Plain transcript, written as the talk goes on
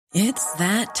It's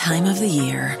that time of the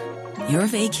year. Your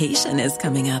vacation is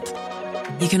coming up.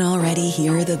 You can already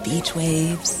hear the beach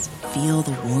waves, feel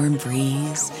the warm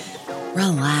breeze,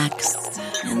 relax,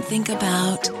 and think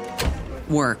about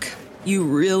work. You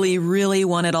really, really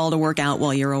want it all to work out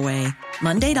while you're away.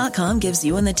 Monday.com gives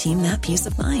you and the team that peace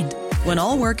of mind. When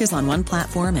all work is on one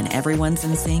platform and everyone's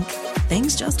in sync,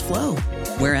 things just flow.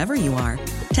 Wherever you are,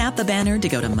 tap the banner to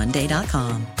go to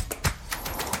Monday.com.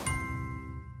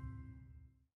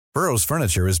 Burrow's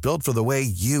furniture is built for the way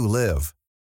you live.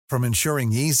 From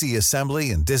ensuring easy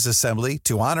assembly and disassembly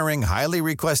to honoring highly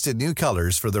requested new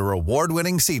colors for their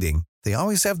award-winning seating, they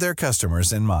always have their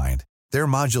customers in mind. Their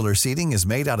modular seating is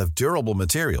made out of durable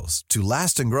materials to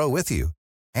last and grow with you.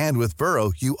 And with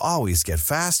Burrow, you always get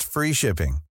fast, free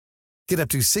shipping. Get up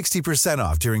to 60%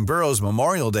 off during Burrow's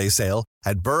Memorial Day sale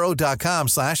at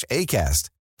burrow.com/ACAST.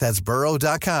 That's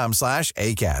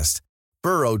burrow.com/ACAST.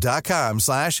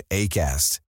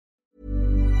 burrow.com/ACAST.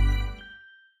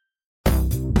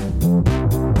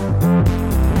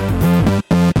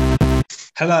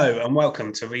 Hello and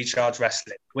welcome to Recharge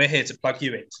Wrestling. We're here to plug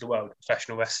you into the world of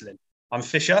professional wrestling. I'm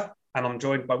Fisher and I'm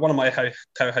joined by one of my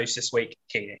co-hosts this week,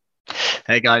 Keeney.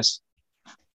 Hey guys.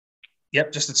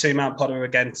 Yep, just a two-man podder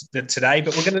again today,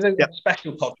 but we're going to do a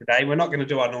special pod today. We're not going to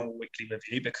do our normal weekly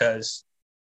review because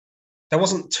there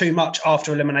wasn't too much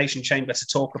after Elimination Chamber to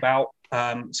talk about.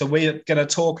 So we're going to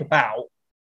talk about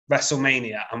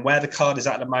Wrestlemania and where the card is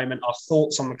at the moment, our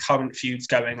thoughts on the current feuds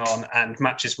going on and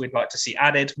matches we'd like to see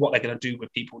added, what they're going to do with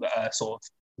people that are sort of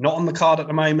not on the card at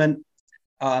the moment,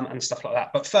 and stuff like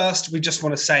that. But first, we just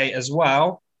want to say as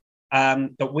well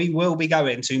that we will be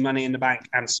going to Money in the Bank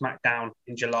and SmackDown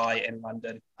in July in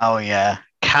London. Oh yeah,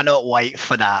 cannot wait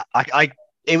for that.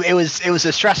 It was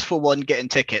a stressful one getting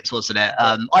tickets, wasn't it?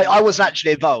 I wasn't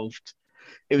actually involved.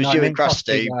 It was you and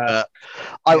Krusty, but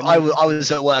I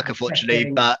was at work,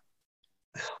 unfortunately. But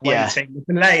yeah, the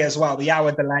delay as well. The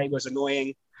hour delay was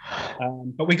annoying,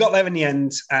 but we got there in the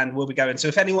end, and we'll be going. So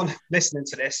if anyone listening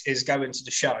to this is going to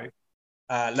the show,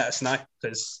 let us know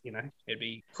because it'd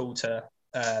be cool to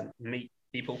meet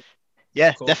people.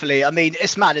 Yeah, definitely. I mean,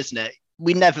 it's mad, isn't it?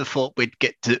 We never thought we'd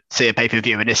get to see a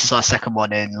pay-per-view, and this is our second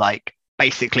one in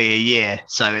basically a year,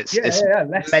 so it's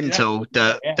mental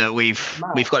that we've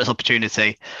got this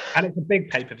opportunity, and it's a big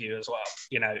pay-per-view as well.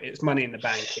 It's Money in the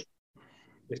Bank.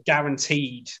 It's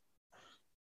guaranteed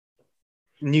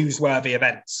newsworthy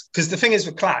events. Because the thing is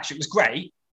with Clash, it was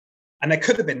great, and there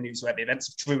could have been newsworthy events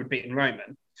if Drew had beaten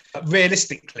Roman. But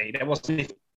realistically, there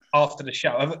wasn't after the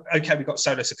show. Okay, we got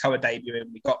Solo Sikoa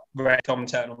debuting, we got Red Dom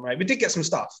turn on Ray. We did get some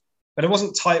stuff, but it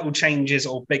wasn't title changes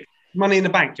or big. Money in the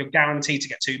Bank, you're guaranteed to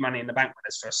get two Money in the Bank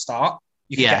winners for a start.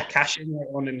 You can get a cash in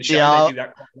later on in the show. Yeah, they do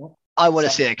that quite a lot. I want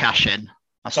to see a cash in.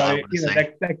 There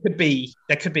could be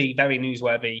very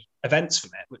newsworthy events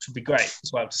from it, which would be great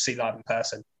as well to see live in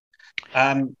person.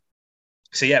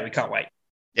 So yeah, we can't wait.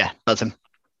 Yeah, buzzing.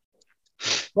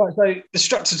 Right, so the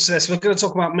structure to this, we're going to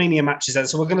talk about Mania matches then.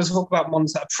 So we're going to talk about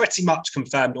ones that are pretty much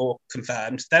confirmed or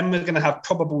confirmed. Then we're going to have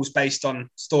probables based on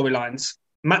storylines.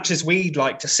 Matches we'd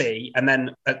like to see, and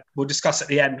then we'll discuss at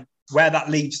the end where that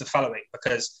leaves the following,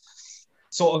 because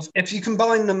sort of if you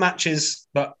combine the matches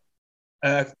that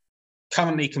are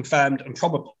currently confirmed and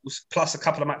probables, plus a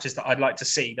couple of matches that I'd like to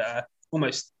see that are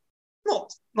almost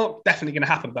not definitely going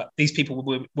to happen, but these people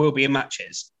will be in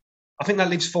matches, I think that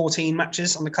leaves 14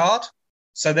 matches on the card.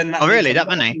 So then that that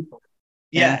many?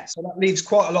 Yeah, so that leaves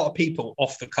quite a lot of people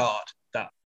off the card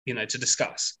that, to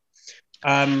discuss.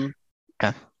 Okay.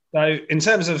 So in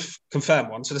terms of confirmed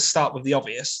ones, so let's start with the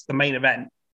obvious, the main event,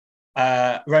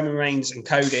 Roman Reigns and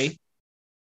Cody.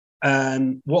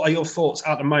 What are your thoughts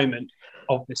at the moment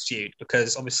of this feud?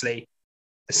 Because obviously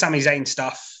the Sami Zayn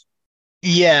stuff.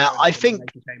 Yeah, I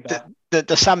think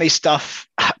the Sami stuff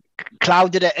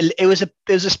clouded it. It was a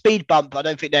speed bump. I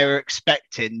don't think they were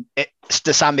expecting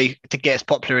the Sami to get as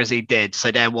popular as he did.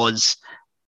 So there was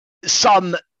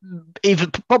some,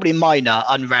 even probably minor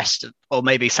unrest, or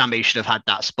maybe Sami should have had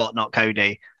that spot, not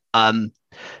Cody. But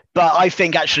I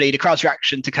think actually the crowd's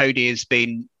reaction to Cody has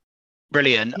been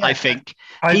brilliant. Yeah, I think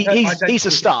he's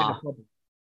a star.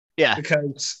 Yeah,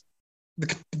 because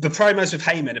the promos with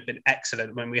Heyman have been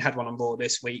excellent. When we had one on board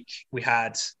this week, we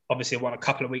had obviously one a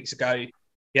couple of weeks ago.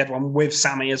 We had one with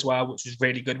Sami as well, which was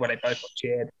really good where they both got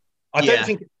cheered. I don't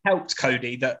think it helped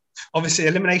Cody that obviously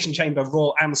Elimination Chamber,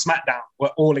 Raw and SmackDown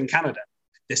were all in Canada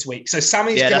this week. So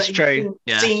Sami's going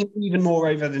to seem even more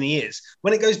over than he is.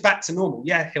 When it goes back to normal,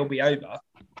 he'll be over,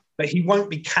 but he won't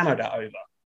be Canada over.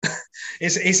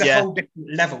 it's a whole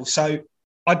different level. So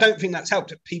I don't think that's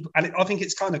helped people. And I think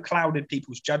it's kind of clouded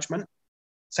people's judgment,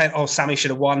 saying, Sami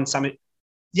should have won. Sami,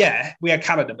 we had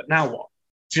Canada, but now what?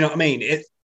 Do you know what I mean?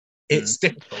 It's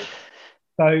difficult.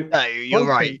 So no, you're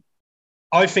right.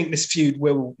 I think this feud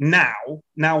will now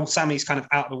Sammy's kind of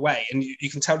out of the way, and you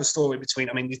can tell the story between.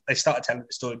 I mean, they started telling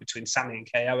the story between Sammy and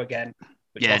KO again,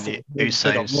 which I thought was really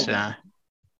Usos.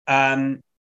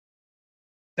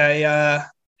 They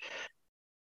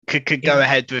could go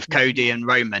ahead with Cody and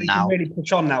Roman now. Really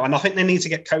push on now, and I think they need to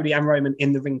get Cody and Roman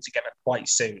in the ring together quite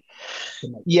soon.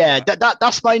 Yeah,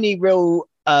 that's my only real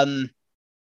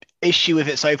issue with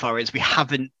it so far is we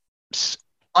haven't.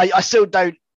 I still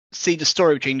don't see the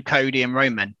story between Cody and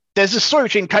Roman. There's a story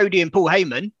between Cody and Paul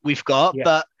Heyman we've got,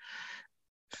 but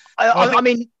I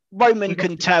mean Roman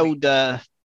can tell Roman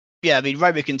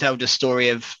can tell the story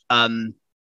of how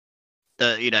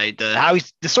the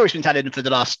story's been telling for the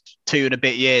last 2 and a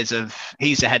bit years of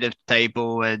he's the head of the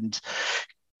table, and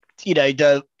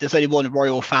there's only one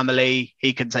royal family.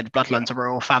 He can say the bloodline's a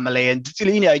royal family, and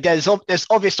there's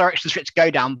obvious directions for it to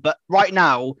go down. But right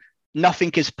now,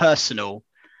 nothing is personal,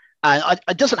 and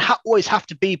it doesn't always have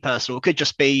to be personal. It could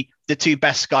just be the 2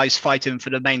 best guys fighting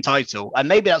for the main title, and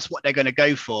maybe that's what they're going to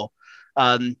go for.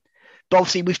 But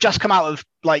obviously, we've just come out of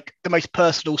like the most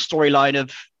personal storyline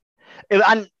of,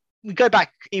 and we go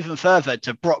back even further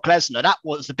to Brock Lesnar. That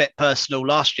was a bit personal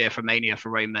last year for Mania for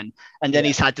Roman. And then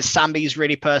he's had the Sammy's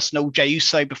really personal. Jey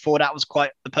Uso before that was quite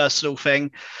a personal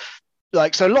thing.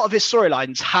 Like, so a lot of his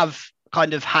storylines have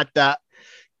kind of had that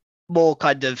more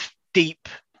kind of deep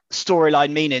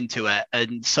storyline meaning to it.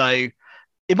 And so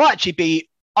it might actually be,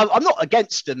 I'm not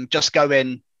against them just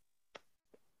going,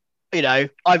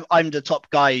 I'm the top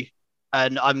guy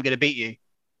and I'm going to beat you.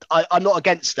 I'm not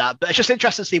against that, but it's just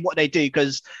interesting to see what they do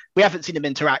because we haven't seen them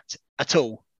interact at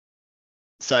all.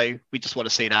 So we just want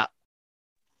to see that.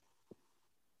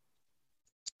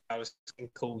 I was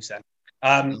cool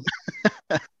then.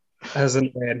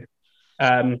 Hasn't been.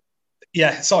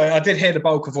 Sorry, I did hear the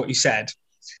bulk of what you said,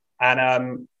 and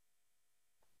I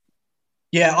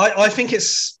think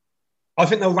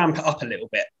they'll ramp it up a little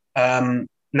bit. Now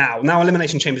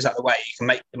Elimination Chamber's out of the way, you can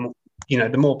make them,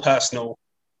 the more personal.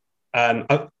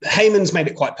 Heyman's made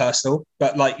it quite personal,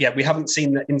 but we haven't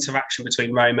seen the interaction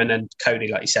between Roman and Cody,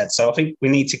 like you said. So I think we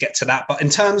need to get to that. But in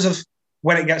terms of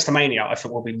when it gets to Mania, I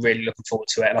think we'll be really looking forward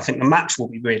to it, and I think the match will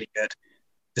be really good.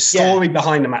 The story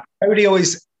behind the match,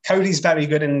 Cody's very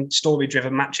good in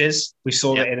story-driven matches. We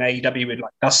saw it in AEW with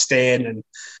like Dustin and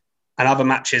other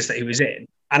matches that he was in,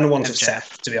 and the ones with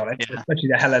Seth, to be honest, especially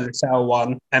the Hell in a Cell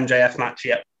one, MJF match.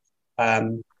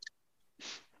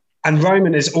 And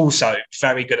Roman is also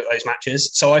very good at those matches.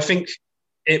 So I think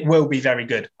it will be very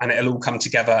good and it'll all come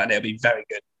together and it'll be very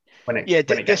good when it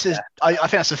gets there. I think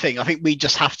that's the thing. I think we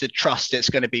just have to trust it's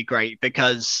going to be great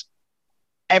because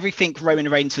everything Roman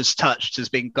Reigns has touched has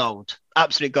been gold,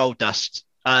 absolute gold dust.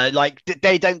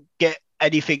 They don't get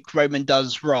anything Roman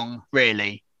does wrong,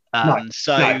 really.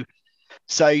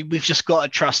 So we've just got to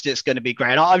trust it's going to be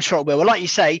great. And I'm sure it will. Well, like you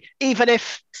say, even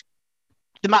if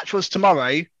the match was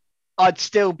tomorrow, I'd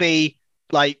still be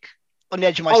like on the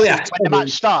edge of my seat when the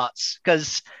match starts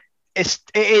because it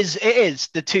is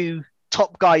the 2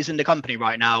 top guys in the company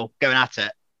right now going at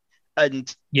it,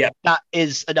 and that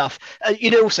is enough.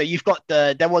 Also you've got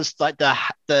there was like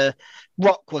the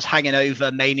Rock was hanging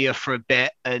over Mania for a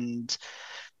bit, and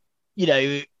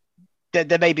there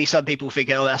may be some people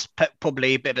thinking, that's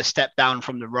probably a bit of a step down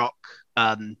from the Rock.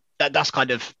 That's kind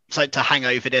of so to hang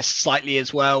over this slightly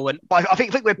as well. And I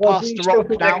think we're past the Rock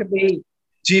now.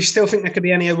 Do you still think there could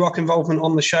be any Rock involvement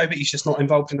on the show, but he's just not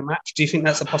involved in the match? Do you think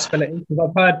that's a possibility? Because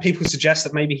I've heard people suggest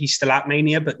that maybe he's still at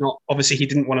Mania, but not. Obviously, he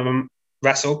didn't want to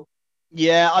wrestle.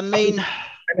 Yeah, I mean,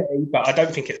 but I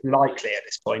don't think it's likely at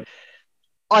this point.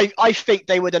 I think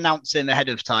they would announce him ahead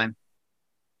of time.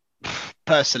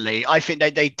 Personally, I think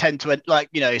they tend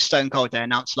to Stone Cold they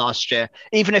announced last year,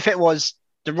 even if it was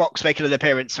the Rock's making an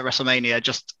appearance at WrestleMania,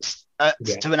 just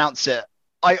to announce it.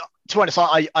 To be honest,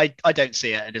 I don't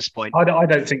see it at this point. I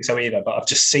don't think so either, but I've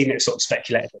just seen it sort of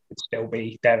speculated it could still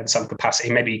be there in some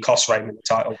capacity. Maybe he cost Raymond the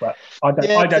title, but I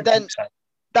don't think so.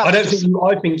 I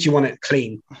think you want it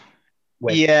clean.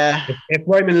 If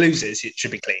Roman loses, it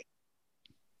should be clean.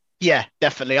 Yeah,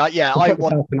 definitely. I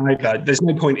want. There's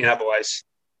no point in otherwise.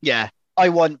 Yeah, I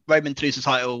want Roman to lose the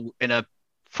title in a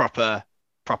proper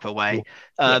way.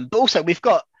 But also we've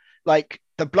got like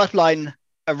the bloodline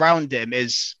around him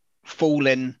is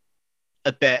falling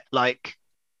a bit. Like,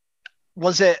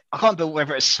 was it? I can't remember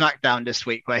whether it's SmackDown this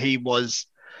week where he was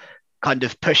kind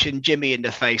of pushing Jimmy in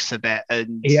the face a bit,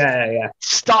 and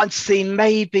starting to see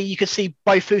maybe you could see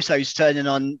both Usos turning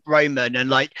on Roman, and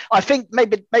like I think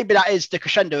maybe that is the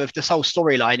crescendo of this whole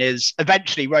storyline. Is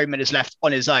eventually Roman is left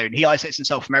on his own. He isolates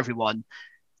himself from everyone,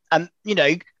 and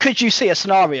could you see a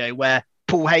scenario where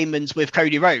Paul Heyman's with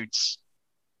Cody Rhodes.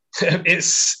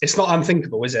 It's not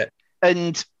unthinkable, is it?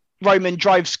 And Roman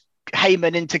drives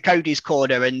Heyman into Cody's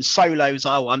corner, and Solo's,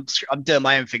 I'm doing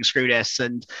my own thing, screw this.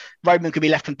 And Roman could be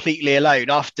left completely alone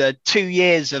after 2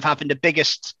 years of having the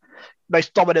biggest,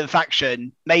 most dominant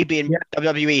faction, maybe in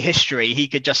WWE history. He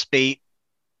could just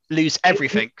lose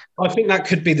everything. I think that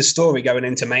could be the story going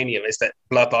into Mania, is that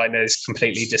Bloodline is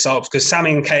completely dissolved, because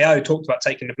Sami and KO talked about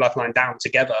taking the Bloodline down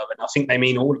together, and I think they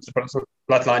mean all of the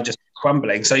Bloodline just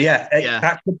crumbling. So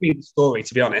that could be the story,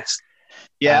 to be honest.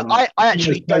 Yeah, I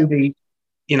actually Cody,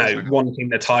 wanting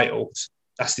the titles.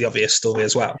 That's the obvious story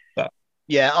as well. But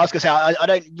yeah, I was going to say, I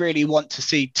don't really want to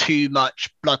see too much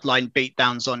Bloodline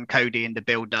beatdowns on Cody in the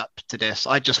build-up to this.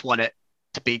 I just want it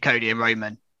to be Cody and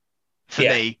Roman. For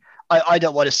me, I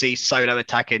don't want to see Solo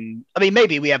attacking. I mean,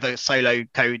 maybe we have a Solo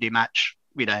Cody match,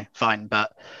 fine.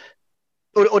 But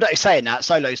although saying that,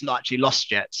 Solo's not actually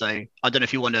lost yet. So I don't know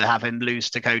if you want to have him lose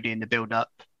to Cody in the build-up.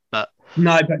 But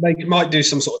no, but they might do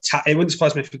some sort of tag. It wouldn't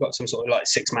surprise me if we got some sort of like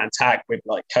 6-man tag with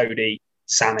like Cody,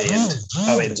 Sami, and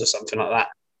Owens or something like that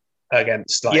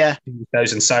against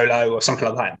those and Solo or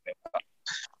something like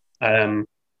that.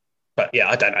 But yeah,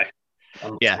 I don't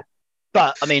know.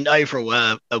 But I mean,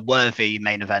 overall, a worthy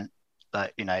main event.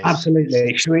 But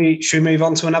absolutely. Should we move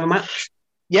on to another match?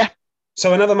 Yeah.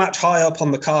 So another match high up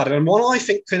on the card, and one I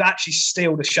think could actually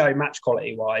steal the show match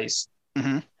quality wise,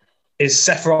 is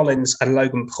Seth Rollins and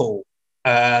Logan Paul.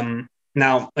 Now,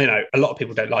 a lot of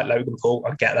people don't like Logan Paul.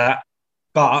 I get that,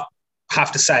 but I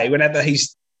have to say, whenever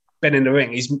he's been in the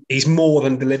ring, he's more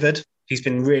than delivered. He's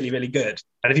been really, really good.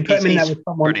 And if you put him in there with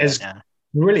someone as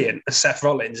brilliant as Seth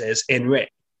Rollins is in ring,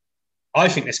 I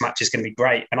think this match is going to be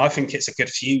great, and I think it's a good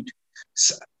feud.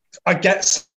 So, I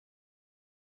guess.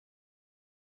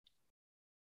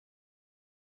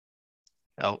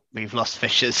 Oh, we've lost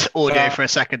Fisher's audio for a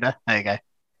second there. There you go.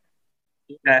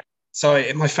 Yeah,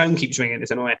 sorry, my phone keeps ringing.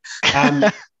 It's annoying.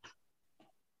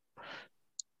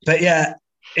 But yeah,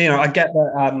 I get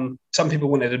that some people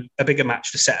wanted a bigger match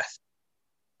for Seth.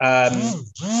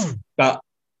 But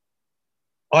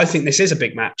I think this is a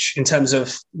big match in terms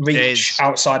of reach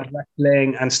outside of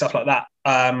wrestling and stuff like that.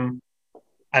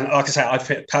 And like I say, I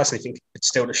personally think it's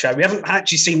still the show. We haven't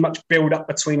actually seen much build up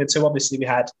between the two. Obviously, we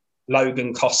had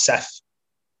Logan cost Seth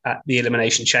at the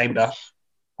Elimination Chamber.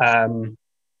 And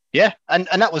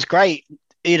that was great.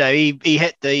 He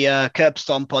hit the curb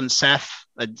stomp on Seth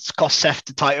and cost Seth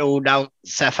the title. Now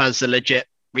Seth has a legit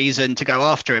reason to go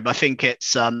after him. I think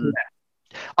it's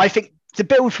I think the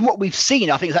build from what we've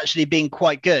seen, I think it's actually been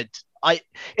quite good.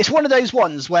 It's one of those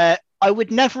ones where I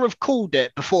would never have called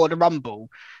it before the Rumble,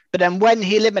 but then when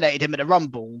he eliminated him at the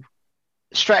Rumble,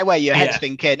 straight away your head's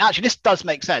thinking, actually, this does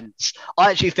make sense.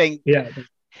 I actually think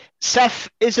Seth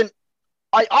isn't.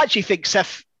 I actually think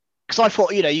Seth, because I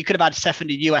thought you could have had Seth in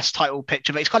the US title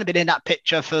picture, but he's kind of been in that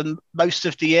picture for most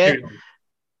of the year.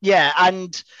 Yeah,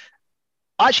 and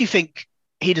I actually think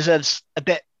he deserves a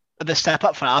bit of a step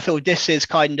up for that. I feel this is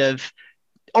kind of,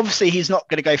 obviously he's not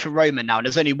going to go for Roman now, and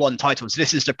there's only one title, so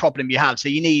this is the problem you have. So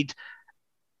you need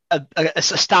a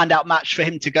standout match for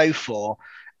him to go for,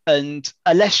 and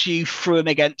unless you threw him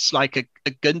against like a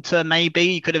Gunther, maybe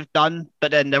you could have done,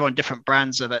 but then they're on different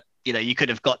brands of it. You could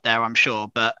have got there, I'm sure.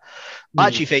 But I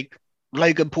actually think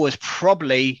Logan Paul is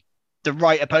probably the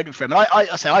right opponent for him. And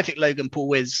I think Logan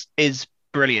Paul is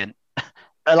brilliant.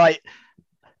 Like,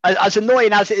 as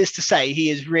annoying as it is to say, he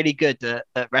is really good at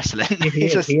wrestling. He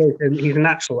is. He's a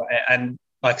natural at it. And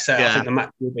like I said, I think the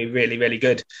match will be really, really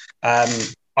good. I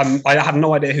have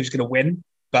no idea who's going to win,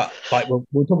 but like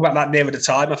we'll talk about that nearer the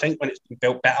time, I think, when it's been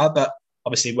built better. But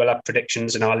obviously we'll have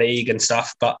predictions in our league and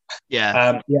stuff. But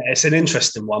it's an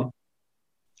interesting one.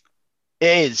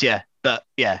 It is, yeah. But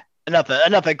yeah,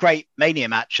 another great Mania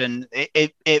match, and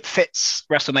it fits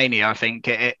WrestleMania. I think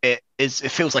it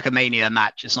feels like a Mania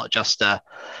match. It's not just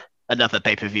another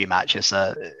pay-per-view match.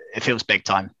 It feels big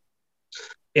time.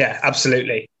 Yeah,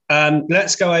 absolutely.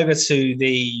 Let's go over to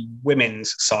the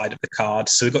women's side of the card.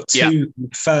 So we've got two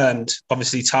confirmed,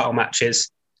 obviously, title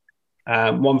matches.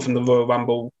 One from the Royal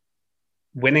Rumble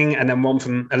winning, and then one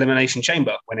from Elimination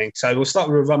Chamber winning. So we'll start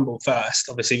with Royal Rumble first.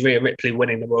 Obviously, Rhea Ripley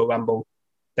winning the Royal Rumble,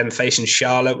 then facing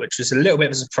Charlotte, which was a little bit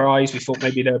of a surprise. We thought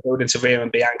maybe they were building to Rhea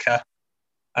and Bianca.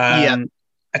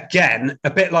 Again, a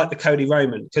bit like the Cody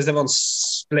Roman, because they're on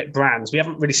split brands. We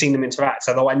haven't really seen them interact,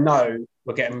 although I know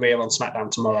we're getting Rhea on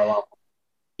SmackDown tomorrow, aren't we?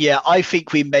 Yeah, I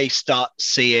think we may start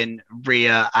seeing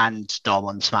Rhea and Dom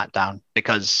on SmackDown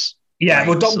because... Yeah,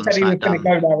 well, Dom said he was going to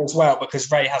go there as well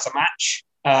because Ray has a match.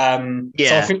 So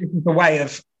I think this is a way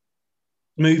of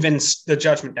moving the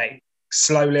Judgment Day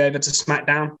slowly over to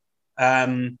SmackDown.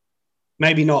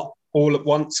 Maybe not all at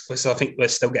once, because I think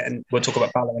we'll talk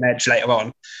about Balor and Edge later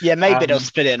on. Yeah, maybe they'll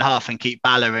split it in half and keep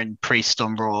Balor and Priest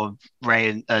on Raw, Ray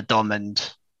and Dom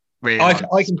and Rhea. I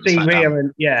can see Rhea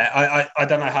and I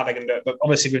don't know how they're going to do it, but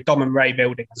obviously with Dom and Ray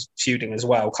feuding as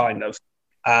well, kind of.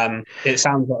 It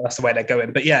sounds like that's the way they're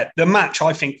going. But yeah, the match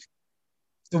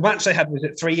they had, was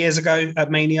it 3 years ago at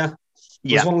Mania?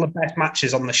 It was one of the best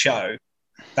matches on the show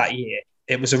that year.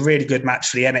 It was a really good match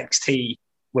for the NXT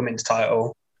women's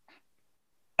title.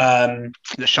 That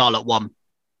Charlotte won.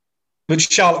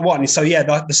 Which Charlotte won. So yeah,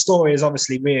 the story is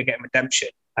obviously Rhea getting redemption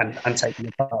and taking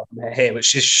the part from here, which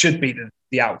should be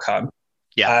the outcome.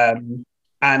 Yeah.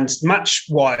 And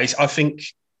match-wise, I think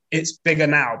it's bigger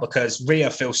now because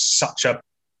Rhea feels such a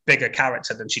bigger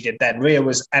character than she did then. Rhea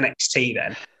was NXT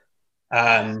then.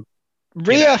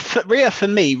 Rhea for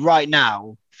me right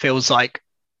now feels like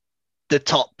the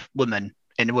top woman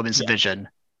in the women's division.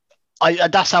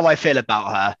 That's how I feel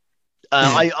about her.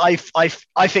 I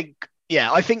think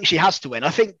she has to win. I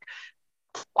think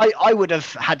I would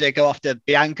have had to go after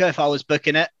Bianca if I was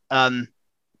booking it,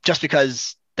 just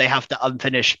because they have the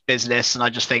unfinished business, and I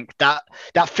just think that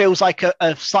feels like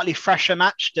a slightly fresher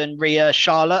match than Rhea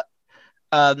Charlotte.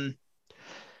 But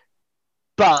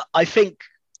I think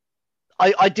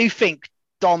I do think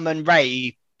Dom and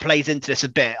Ray plays into this a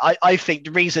bit. I think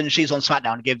the reason she's on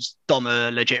SmackDown gives Dom a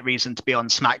legit reason to be on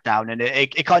SmackDown, and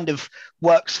it kind of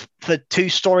works for two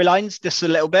storylines just a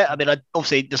little bit. I mean,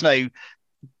 obviously there's no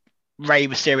Ray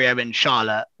Mysterio and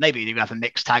Charlotte. Maybe you have a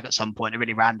mixed tag at some point, a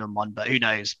really random one, but who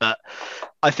knows? But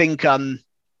I think,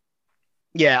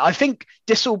 I think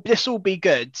this will be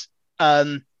good.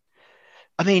 I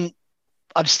mean,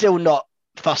 I'm still not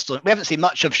fussed on. We haven't seen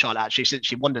much of Charlotte actually since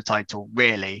she won the title.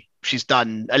 Really, she's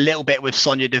done a little bit with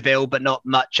Sonya Deville, but not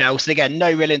much else. And again,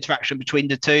 no real interaction between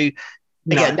the two.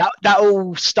 Again, that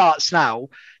all starts now.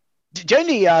 The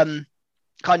only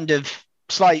kind of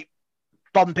slight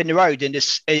bump in the road in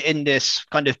this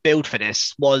kind of build for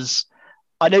this was,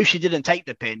 I know she didn't take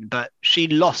the pin, but she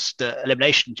lost the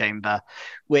Elimination Chamber,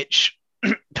 which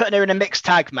putting her in a mixed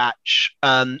tag match.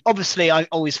 Obviously, I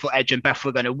always thought Edge and Beth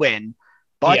were going to win,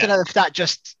 but I don't know if that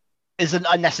just is an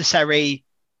unnecessary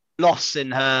loss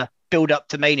in her build up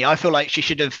to Mania. I feel like she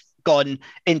should have gone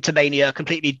into Mania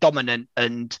completely dominant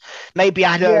and maybe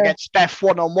had her against Beth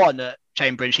 1-on-1 at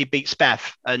Chamber and she beats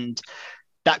Beth, and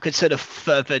that could sort of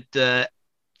furthered the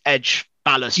Edge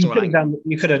Balor storyline.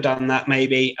 You could have done that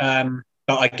maybe,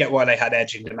 but I get why they had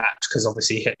Edge in the match because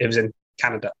obviously it was in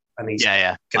Canada and he's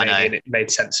Canadian. It made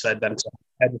sense for them to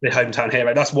have the hometown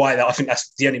hero. That's why I think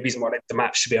that's the only reason why they did the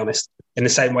match, to be honest. In the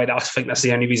same way that I think that's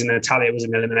the only reason Natalia was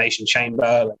in the Elimination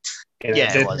Chamber.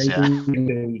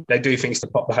 They do things to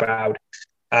pop the crowd,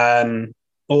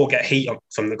 or get heat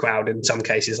from the crowd in some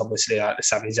cases. Obviously, like the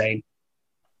Sami Zayn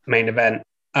main event.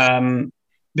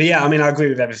 But yeah, I mean, I agree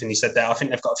with everything you said there. I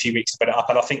think they've got a few weeks to put it up,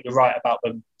 and I think you're right about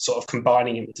them sort of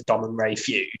combining it into Dom and Ray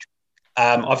feud.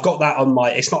 I've got that on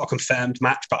my. It's not a confirmed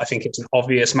match, but I think it's an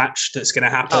obvious match that's going to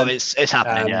happen. Oh, it's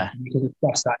happening. Yeah, you can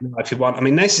discuss that now if you want. I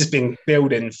mean, this has been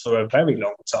building for a very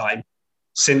long time,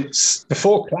 since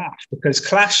before Clash, because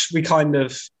Clash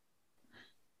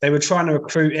they were trying to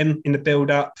recruit him in the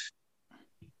build-up.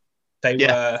 They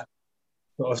were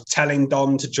sort of telling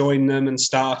Dom to join them and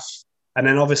stuff. And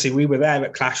then obviously we were there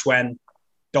at Clash when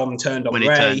Dom turned on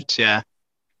Ray.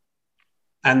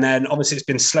 And then obviously it's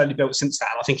been slowly built since that.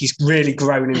 I think he's really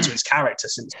grown into his character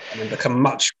since then and become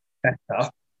much better.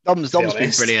 Dom's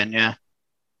been brilliant, yeah.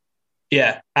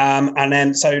 Yeah. And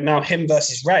then so now him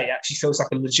versus Ray actually feels like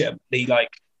a legitimately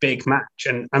big match.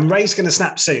 And Ray's going to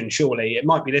snap soon, surely. It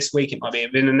might be this week. It might be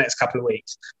in the next couple of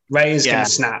weeks. Ray is going to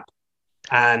snap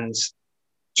and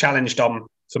challenge Dom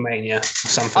for Mania or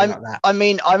something like that. I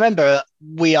mean, I remember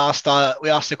we asked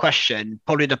the question,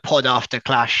 probably the pod after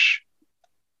Clash,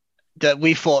 that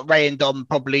we thought Ray and Dom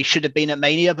probably should have been at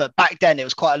Mania, but back then it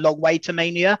was quite a long way to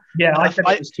Mania. Yeah, I think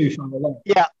it was too far away.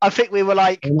 Yeah, I think we were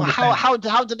like, how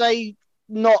do they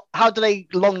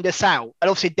long this out? And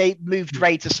obviously they moved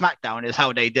Ray to SmackDown is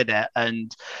how they did it,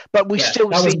 but we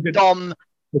still see Dom.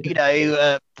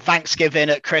 Thanksgiving,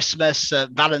 at Christmas,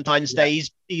 Valentine's Day,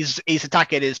 he's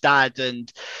attacking his dad,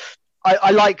 and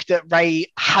I like that Ray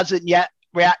hasn't yet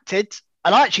reacted,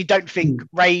 and I actually don't think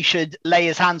Ray should lay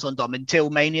his hands on Dom until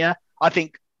Mania. I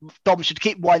think Dom should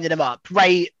keep winding him up.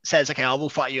 Ray says, "Okay, I will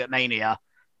fight you at Mania,"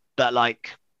 but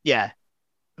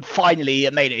finally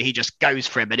at Mania he just goes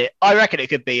for him, and I reckon it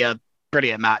could be a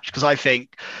brilliant match because I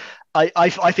think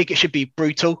it should be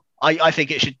brutal. I think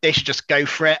they should just go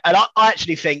for it. And I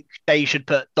actually think they should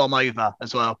put Dom over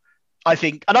as well. I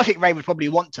think Ray would probably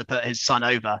want to put his son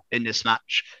over in this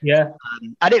match. Yeah.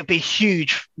 And it would be a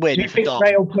huge win. Do you think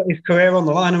Ray will put his career on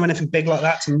the line or anything big like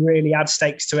that to really add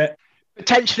stakes to it?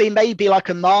 Potentially, maybe like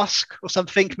a mask or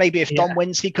something. Maybe if Dom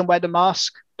wins, he can wear the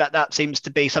mask. That seems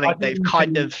to be something they've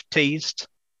kind of teased.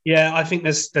 Yeah, I think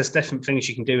there's different things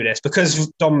you can do with this. Because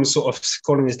Dom's sort of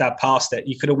calling his dad past it,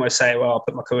 you could almost say, well, I'll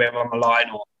put my career on the line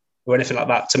or anything like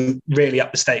that to really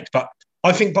up the stakes. But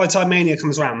I think by the time Mania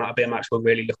comes around, that'll be a match we're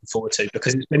really looking forward to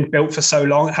because it's been built for so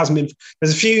long. It hasn't been.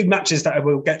 There's a few matches that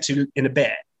we'll get to in a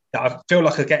bit that I feel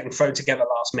like are getting thrown together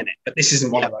last minute, but this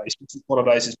isn't one of those. This is one of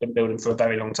those that's been building for a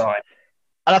very long time.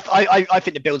 And I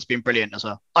think the build's been brilliant as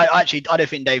well. I don't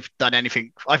think they've done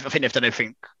anything. I think they've done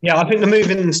anything. Yeah, I think the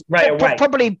moving's right away.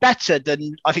 Probably better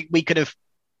than I think we could have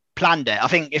planned it. I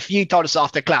think if you told us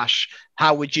after Clash,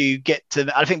 how would you get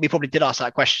to? I think we probably did ask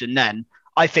that question then.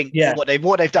 I think what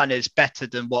they've done is better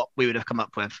than what we would have come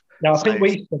up with. No, I think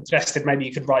we suggested maybe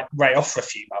you could write Ray off for a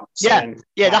few months.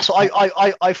 That's what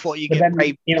I thought you get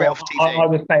Ray off TV. I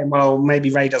was saying, well,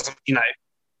 maybe Ray doesn't,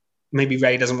 maybe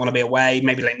Ray doesn't want to be away.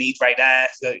 Maybe they need Ray there.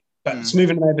 But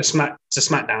moving him over to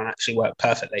SmackDown actually worked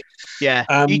perfectly. Yeah.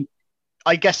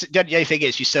 I guess the only thing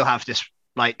is you still have this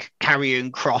like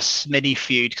Karrion Kross mini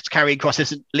feud because Karrion Kross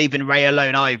isn't leaving Ray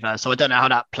alone either. So I don't know how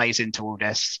that plays into all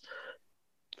this.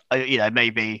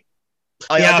 Maybe.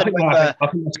 I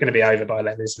think that's going to be over by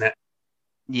then, isn't it?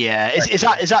 Yeah. Is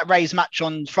that Ray's match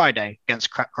on Friday against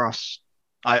Kross?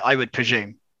 I would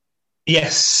presume.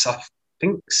 Yes, I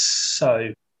think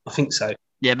so.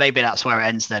 Yeah, maybe that's where it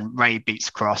ends then. Ray beats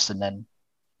Kross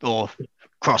or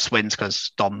Kross wins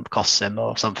because Dom costs him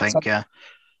or something. Yeah.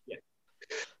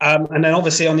 And then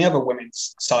obviously on the other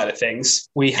women's side of things,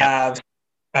 we have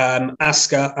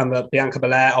Asuka and the Bianca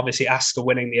Belair. Obviously, Asuka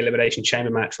winning the Elimination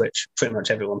Chamber match, which pretty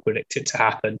much everyone predicted to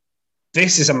happen.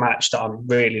 This is a match that I'm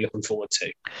really looking forward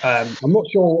to. I'm not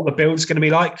sure what the build is going to be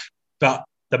like, but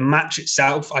the match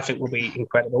itself, I think, will be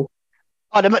incredible.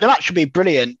 Oh, the match will be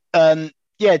brilliant. To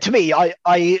me,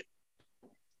 I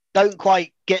don't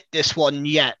quite get this one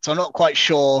yet. I'm not quite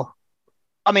sure.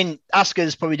 I mean, Asuka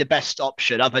is probably the best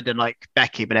option other than like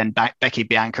Becky, but then Becky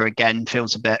Bianca again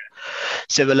feels a bit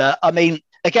similar. I mean,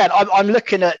 again, I'm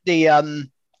looking at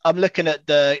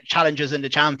the challengers and the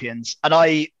champions, and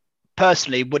I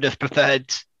personally would have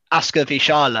preferred Asuka v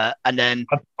Charlotte and then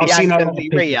Bianca v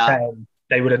Rhea.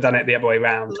 They would have done it the other way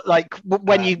around. Like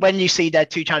when you see their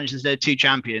two challengers, their two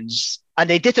champions, and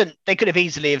they could have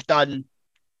easily have done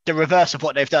the reverse of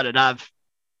what they've done and have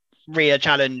Rhea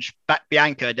challenge back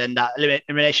Bianca, then that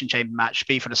Elimination Chamber match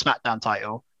be for the SmackDown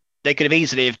title. They could have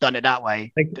easily have done it that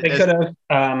way. They could have.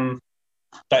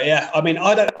 But yeah, I mean,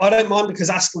 I don't mind because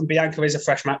Asuka and Bianca is a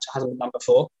fresh match that hasn't been done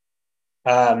before.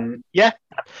 Actually,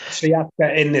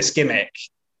 Asuka in this gimmick,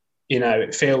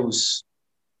 it feels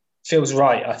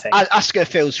right. I think Asuka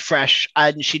feels fresh,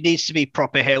 and she needs to be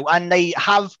proper heel. And they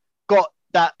have got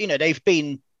that. They've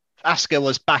been. Asuka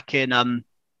was back in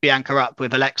Bianca up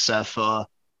with Alexa for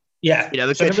a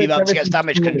good few months against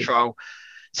Damage Control.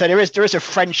 So there is a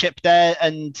friendship there,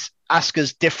 and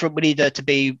Asuka's different. We need her to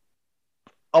be.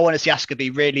 I want to see Asuka be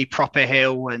really proper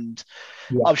heel, and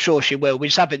I'm sure she will. We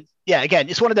just haven't. Yeah, again,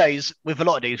 it's one of those with a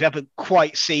lot of these. We haven't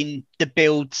quite seen the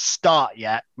build start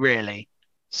yet, really.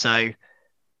 So I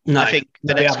think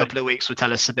the next couple of weeks will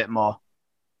tell us a bit more.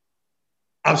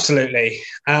 Absolutely.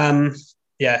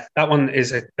 That one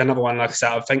is another one. Like I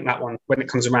said, I think that one, when it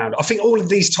comes around, I think all of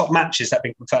these top matches that have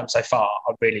been confirmed so far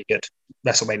are really good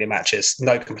WrestleMania matches.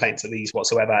 No complaints of these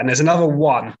whatsoever. And there's another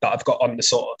one that I've got on the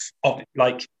sort of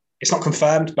like, it's not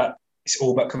confirmed, but it's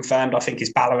all but confirmed. I think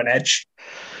is Balor and Edge.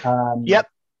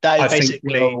 That is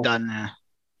basically done.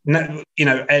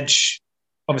 Edge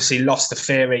obviously lost to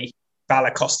Theory. Balor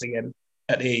costing him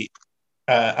at the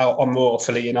on Raw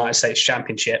for the United States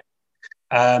Championship.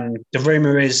 The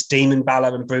rumor is Demon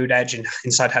Balor and Brood Edge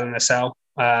inside Hell in a Cell.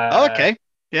 Okay,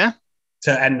 yeah.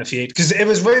 To end the feud, because it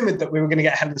was rumored that we were going to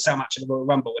get a Hell in a Cell match in the Royal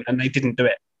Rumble, and they didn't do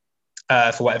it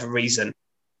for whatever reason.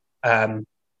 And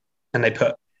they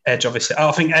put Edge, obviously.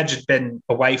 I think Edge had been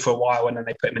away for a while, and then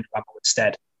they put him in the Rumble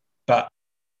instead. But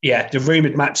yeah, the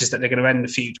rumored match is that they're going to end the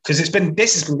feud because this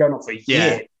has been going on for a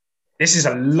year. This is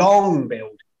a long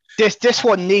build. This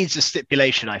one needs a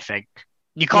stipulation, I think.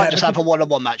 You can't just have a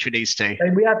one-on-one match with these two.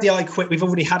 We had the I Quit. We've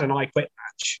already had an I Quit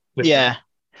match.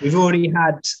 We've already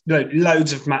had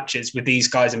loads of matches with these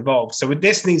guys involved. So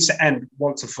this needs to end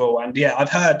once and for all. And I've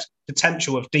heard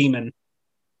potential of Demon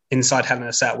inside Hell in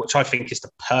a Cell, which I think is the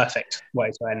perfect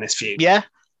way to end this feud. Yeah.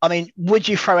 I mean, would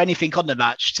you throw anything on the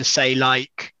match to say,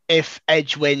 like, if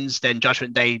Edge wins, then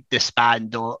Judgment Day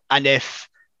disband, and if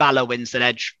Balor wins, then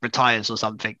Edge retires or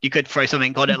something. You could throw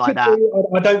something on it like that.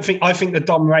 I think the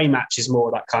Dom Ray match is more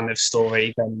that kind of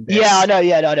story than this. Yeah, I know.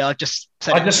 Yeah, no. I just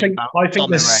said I think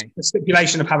the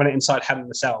stipulation of having it inside Hell in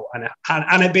the Cell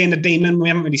and it being a demon. We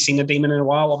haven't really seen a demon in a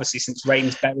while, obviously, since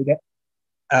Reigns buried it.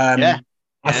 I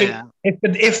think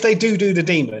if they do the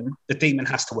demon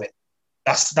has to win.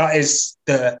 That is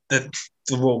the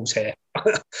rules here.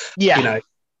 Yeah, you know,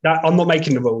 that I'm not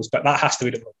making the rules, but that has to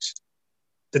be the rules.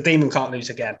 The demon can't lose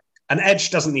again, and Edge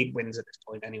doesn't need wins at this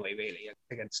point anyway, really,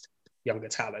 against younger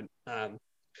talent.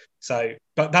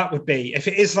 But that would be if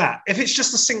it is that. If it's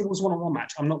just a singles one-on-one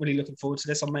match, I'm not really looking forward to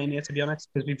this on Mania, to be honest,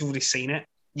 because we've already seen it.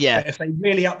 Yeah. But if they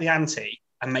really up the ante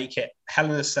and make it Hell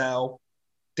in a Cell,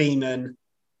 Demon,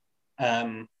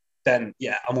 then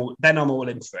I'm all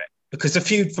in for it, because the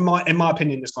feud, in my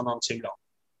opinion, has gone on too long.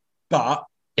 But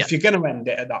if you're going to end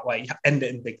it that way, end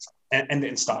it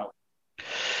in style.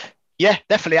 Yeah,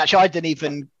 definitely. Actually, I didn't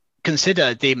even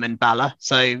consider Demon Balor,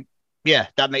 so yeah,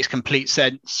 that makes complete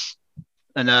sense.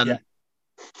 And that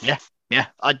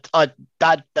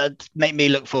made me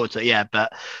look forward to it. Yeah,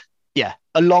 but yeah,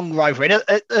 a long rivalry.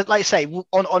 Like I say,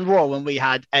 on Raw when we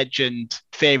had Edge and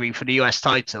Theory for the US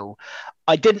title,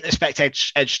 I didn't expect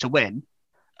Edge to win.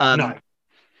 No.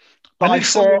 But I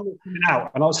thought coming out,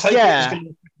 and I was hoping it was going to be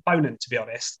an opponent, to be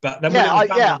honest. But then I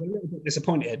was a little bit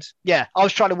disappointed. Yeah, I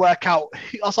was trying to work out.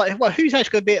 I was like, well, who's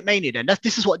Edge going to be at Mania then?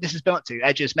 This is what this has been up to,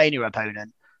 Edge's Mania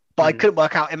opponent. But I couldn't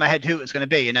work out in my head who it was going to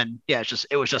be, and then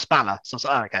it was just Balor. So I was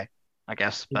like, oh, okay, I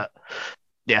guess. But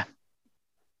yeah,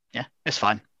 it's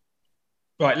fine.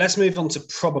 Right, let's move on to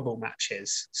probable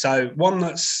matches. So one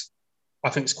that's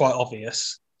I think is quite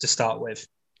obvious to start with.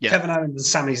 Yeah. Kevin Owens and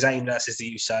Sami Zayn versus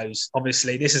the Usos.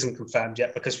 Obviously, this isn't confirmed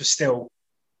yet because we're still.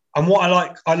 And what I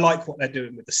like what they're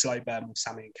doing with the slow burn with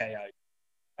Sami and KO.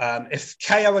 If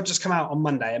KO had just come out on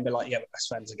Monday and be like, "Yeah, we're best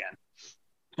friends again,"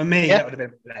 for me that would have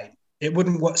been lame. It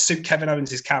wouldn't suit Kevin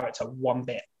Owens' character one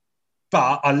bit.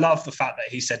 But I love the fact that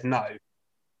he said no. I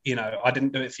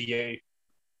didn't do it for you.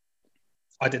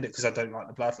 I did it because I don't like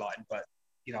the bloodline, but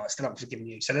I still haven't forgiven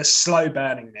you. So they're slow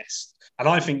burning this. And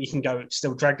I think you can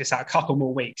still drag this out a couple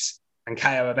more weeks. And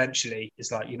KO eventually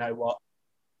is like, you know what?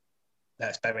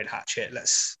 Let's bury the hatchet.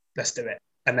 Let's do it.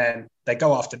 And then they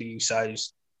go after the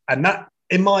Usos. And that,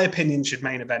 in my opinion, should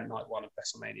main event night one of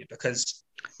WrestleMania, because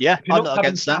I'm not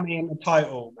against that. Sami in the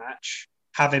title match,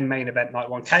 having main event night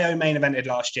one. KO main evented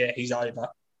last year. He's over.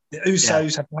 The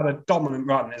Usos have had a dominant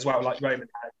run as well, like Roman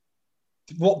had.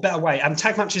 What better way? And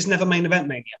tag matches never main event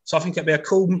Mania. So I think it'd be a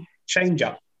cool change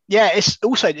up. Yeah, it's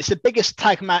the biggest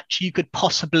tag match you could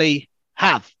possibly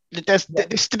have. It's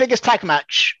the biggest tag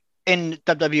match in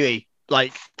WWE,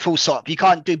 like full stop. You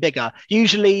can't do bigger.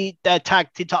 Usually their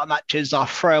tag team title matches are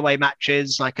throwaway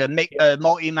matches, like a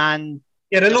multi-man.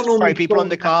 Yeah, they're not normally people on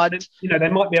the card. They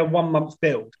might be a 1 month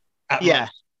build.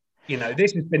 Most.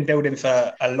 This has been building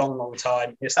for a long, long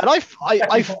time. It's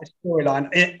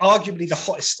storyline, arguably the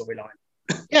hottest storyline.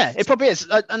 Yeah, it probably is.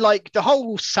 And like the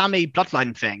whole Sami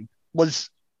bloodline thing was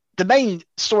the main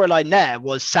storyline there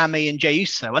was Sami and Jey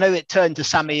Uso. I know it turned to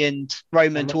Sami and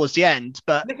Roman towards the end,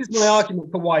 but this is my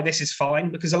argument for why this is fine,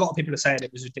 because a lot of people are saying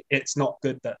it's not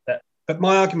good that. But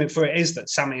my argument for it is that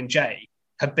Sami and Jey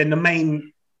have been the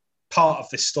main part of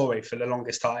this story for the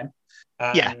longest time.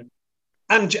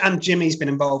 And Jimmy's been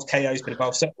involved, KO's been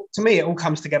involved. So to me, it all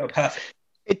comes together perfect.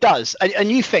 It does. And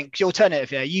you think the alternative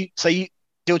here,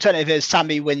 the alternative is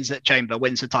Sami wins at Chamber,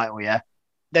 wins the title, yeah?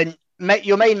 Then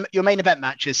your main event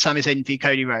match is Sami Zayn v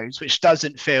Cody Rhodes, which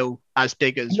doesn't feel as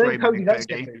big as Roman and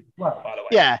Cody. Well, by the way.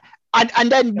 Yeah.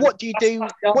 And then what do you do?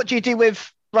 What do you do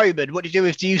with Roman? What do you do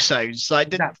with the Usos? Like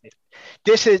exactly.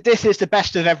 This is the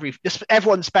best of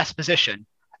everyone's best position.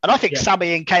 And I think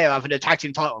Sami and KO having a tag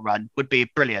team title run would be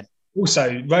brilliant.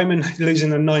 Also, Roman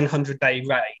losing a 900-day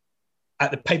reign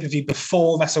at the pay-per-view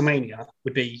before WrestleMania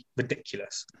would be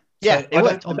ridiculous. Yeah, it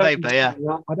would on paper, yeah.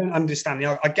 I don't understand.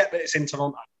 I get that it's in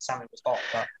Toronto. Sami was hot,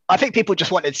 but I think people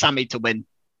just wanted Sami to win.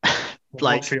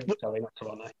 Not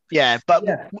Toronto. Yeah, but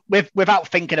without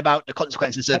thinking about the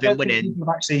consequences of him winning. People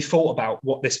have actually thought about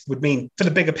what this would mean for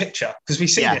the bigger picture, because we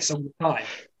see this all the time.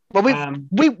 Well,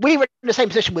 we were in the same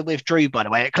position with Drew, by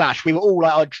the way, at Clash. We were all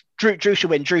like, oh, Drew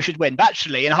should win, Drew should win. But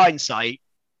actually, in hindsight,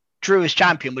 Drew as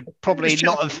champion would probably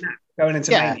not have... Going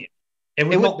into Mania. It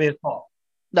would not be as hot.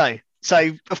 No.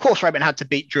 So, of course, Roman had to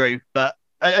beat Drew, but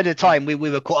at the time, we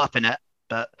were caught up in it.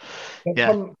 But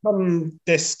come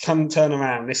turn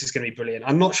around, this is going to be brilliant.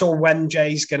 I'm not sure when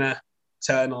Jay's going to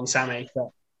turn on Sami, but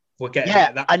we'll get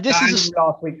there. And this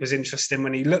last week was interesting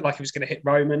when he looked like he was going to hit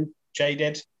Roman. Jay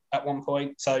did at one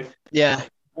point. So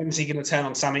when's he going to turn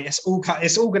on Sami? It's all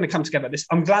going to come together.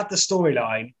 I'm glad the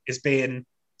storyline is being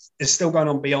is still going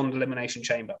on beyond Elimination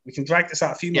Chamber. We can drag this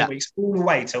out a few more weeks, all the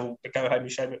way till the go home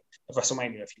show of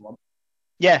WrestleMania if you want.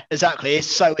 Yeah, exactly. It's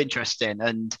so interesting.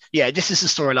 And yeah, this is a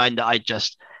storyline that I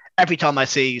just, every time I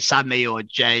see Sammy or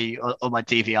Jay on my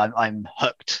TV, I'm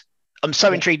hooked. I'm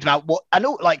so intrigued about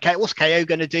what's KO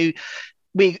going to do?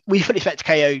 We fully expect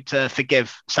KO to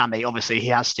forgive Sammy. Obviously, he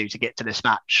has to get to this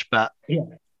match, but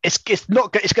it's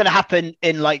not. It's going to happen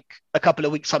in like a couple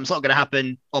of weeks' time. It's not going to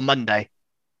happen on Monday.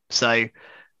 So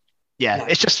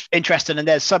it's just interesting, and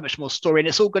there's so much more story, and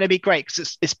it's all going to be great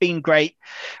because it's been great.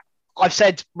 I've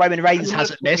said Roman Reigns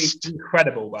hasn't missed.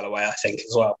 Incredible, by the way, I think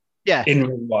as well. Yeah, in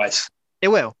ring wise, it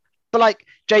will. But like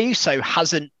Jey Uso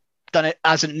hasn't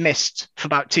missed for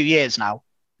about 2 years now.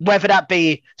 Whether that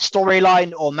be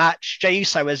storyline or match, Jey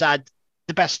Uso has had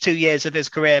the best 2 years of his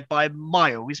career by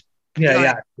miles.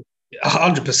 100%.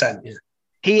 Yeah,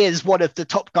 he is one of the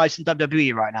top guys in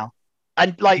WWE right now,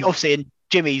 and like obviously, and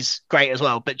Jimmy's great as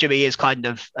well. But Jimmy is kind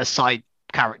of a side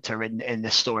character in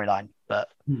this storyline. But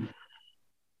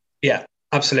yeah,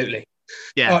 absolutely.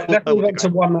 Yeah, right, let's move on to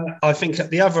one that I think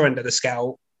at the other end of the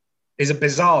scale is a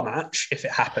bizarre match if it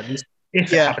happens.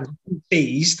 If it happens,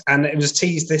 teased, and it was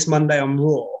teased this Monday on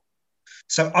Raw.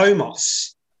 So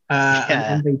Omos,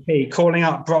 and MVP, calling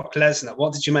out Brock Lesnar.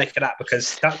 What did you make of that?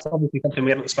 Because that's obviously something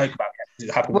we haven't spoken about yet.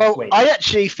 It happened this week. I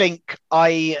actually think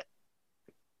I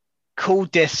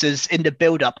called this as in the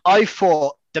build-up. I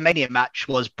thought the Mania match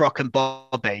was Brock and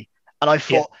Bobby, and I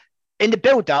thought in the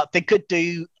build-up they could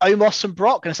do Omos and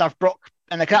Brock and have Brock.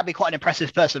 And that'd be quite an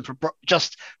impressive person for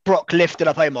Brock lifted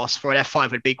up Omos for an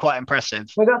F5 would be quite impressive.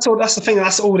 Well, that's all. That's the thing.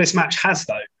 That's all this match has,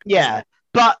 though. Yeah,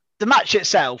 but the match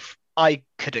itself, I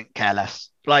couldn't care less.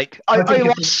 Like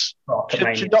Omos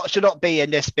should not be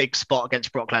in this big spot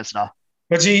against Brock Lesnar.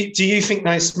 But do you think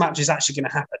this match is actually going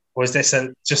to happen, or is this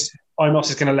just Omos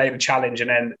is going to lay the challenge and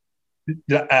then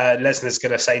Lesnar's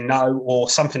going to say no, or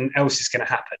something else is going to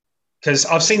happen? Because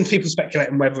I've seen people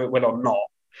speculating whether it will or not.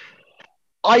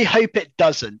 I hope it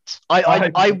doesn't.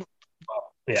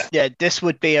 This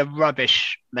would be a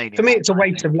rubbish Mania. For me, it's a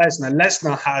waste of Lesnar.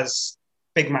 Lesnar has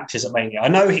big matches at Mania. I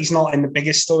know he's not in the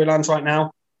biggest storylines right now.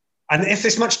 And if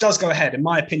this match does go ahead, in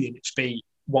my opinion, it should be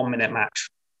 1 minute match.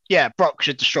 Yeah, Brock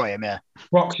should destroy him, yeah.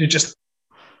 Brock should just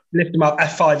lift him up,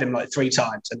 F5 him like 3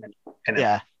 times and then pin him.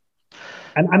 Yeah.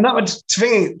 And that would,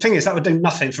 thing is, that would do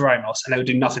nothing for Omos and it would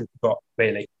do nothing for Brock,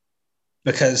 really.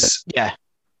 Because... Yeah.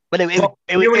 But it would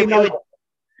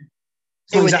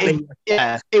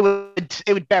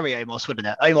bury Omos, wouldn't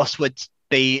it? Omos would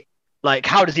be like,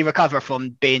 how does he recover from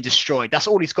being destroyed? That's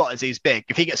all he's got is he's big.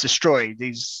 If he gets destroyed,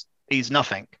 he's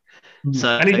nothing. So,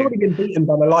 and he's already been beaten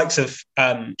by the likes of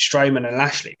Strowman and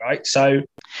Lashley, right? So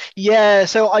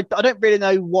I don't really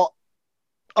know what.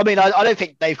 I mean, I don't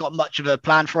think they've got much of a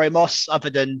plan for Omos other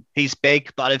than he's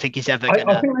big, but I don't think he's ever.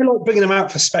 I think they like bringing him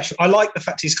out for special. I like the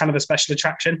fact he's kind of a special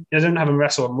attraction. They don't have him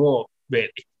wrestle on Raw,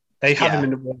 really. They have him in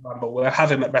the Royal Rumble. They'll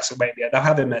have him at WrestleMania. They'll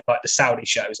have him at like the Saudi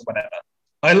shows or whatever.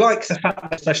 I like the fact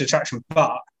that special attraction,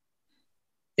 but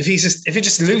if he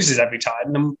just loses every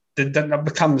time, then that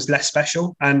becomes less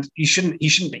special, and he shouldn't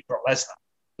beat Brock Lesnar.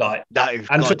 Like no,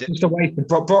 and for just a way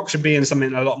for Brock should be in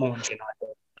something a lot more interesting.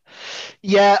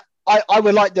 Yeah, I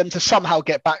would like them to somehow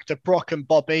get back to Brock and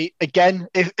Bobby again.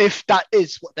 If that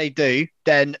is what they do,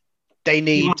 then they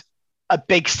need a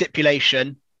big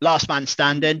stipulation. Last man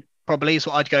standing. Probably is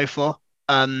what I'd go for.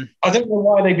 I don't know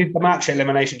why they did the match at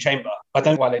Elimination Chamber. I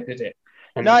don't know why they did it.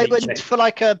 No, but for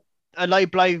like a low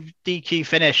blow DQ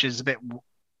finish is a bit.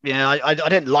 Yeah, I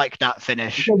didn't like that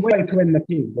finish. It's a way to win the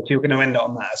feud, but you're going to end it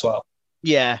on that as well.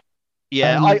 Yeah.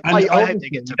 I hope they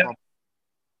get to Brock.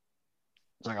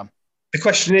 The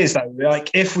question is though,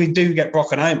 like if we do get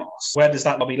Brock and Omos, where does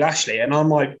that Bobby Lashley? And on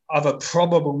my other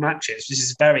probable matches, this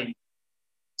is very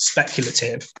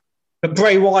speculative. But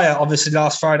Bray Wyatt, obviously,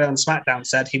 last Friday on SmackDown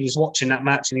said he was watching that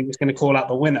match and he was going to call out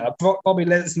the winner. Bobby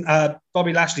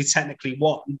Lashley technically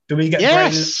won. Do we get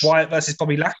Bray Wyatt versus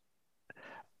Bobby Lashley?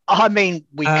 I mean,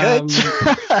 we could.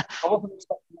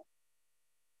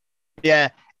 Yeah.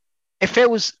 It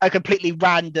feels a completely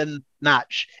random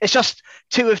match. It's just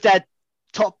two of their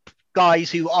top guys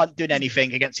who aren't doing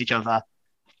anything against each other.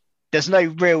 There's no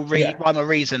real rhyme or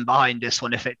reason behind this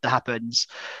one if it happens.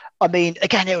 I mean,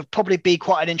 again, it would probably be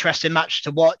quite an interesting match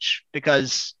to watch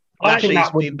because Lashley's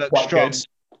been booked strong. Good.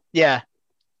 Yeah,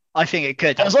 I think it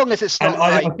could. As long as it's not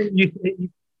I think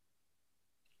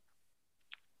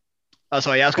I was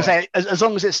going to say, as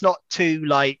long as it's not too,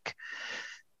 like,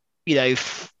 you know,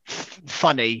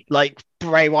 funny, like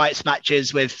Bray Wyatt's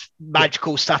matches with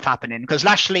magical stuff happening. Because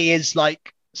Lashley is,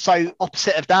 like, so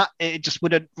opposite of that. It just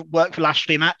wouldn't work for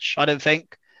Lashley match, I don't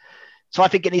think. So I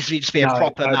think it needs to just be a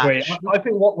proper I agree. match. I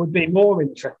think what would be more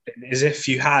interesting is if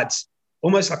you had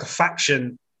almost like a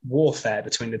faction warfare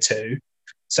between the two.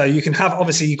 So you can have,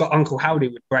 obviously, you've got Uncle Howdy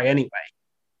with Bray anyway,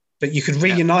 but you could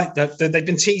reunite. They've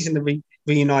been teasing the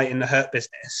reuniting the Hurt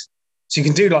Business. So you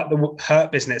can do like the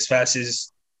Hurt Business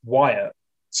versus Wyatt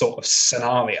sort of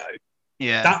scenario.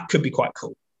 Yeah. That could be quite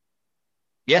cool.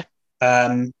 Yeah.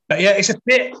 But yeah, it's a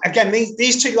bit, again,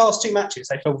 these last two matches,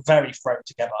 they feel very thrown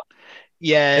together.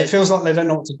 Yeah. It feels like they don't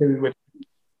know what to do with.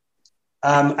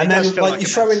 And then like you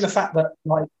throw in the fact that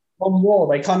like on Raw,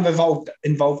 they kind of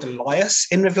involved Elias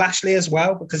in with Lashley as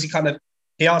well, because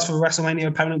he asked for a WrestleMania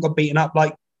opponent, got beaten up.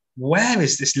 Like, where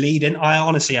is this leading? I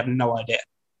honestly have no idea.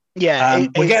 Yeah.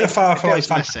 We're getting a Firefly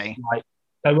fan, right?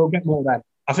 So we'll get more then.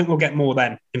 I think we'll get more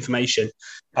then information.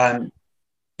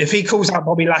 If he calls out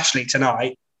Bobby Lashley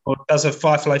tonight, or does a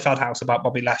Firefly Funhouse about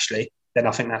Bobby Lashley, then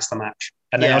I think that's the match.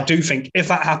 And then I do think if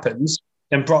that happens,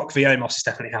 then Brock v Omos is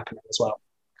definitely happening as well.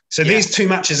 So these two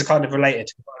matches are kind of related.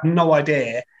 I have no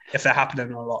idea if they're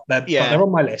happening or not. But they're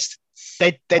on my list.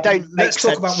 They don't make Let's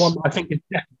sense. talk about one that I think is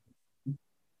definitely...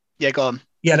 Yeah, go on.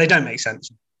 Yeah, they don't make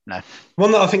sense. No.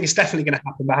 One that I think is definitely going to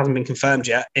happen but hasn't been confirmed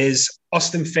yet is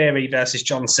Austin Theory versus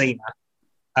John Cena.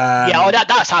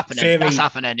 That's happening. Theory, that's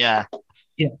happening, yeah.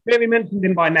 Yeah, Theory mentioned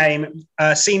him by name.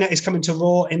 Cena is coming to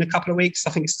Raw in a couple of weeks. I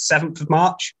think it's the 7th of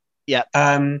March. Yeah.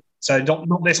 So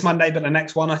not this Monday, but the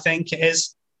next one, I think it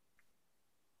is.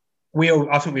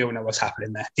 I think we all know what's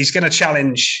happening there. He's going to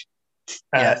challenge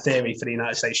Theory for the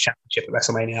United States Championship at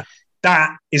WrestleMania.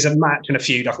 That is a match and a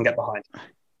feud I can get behind.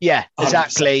 Yeah,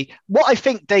 exactly. 100%. What I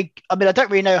think I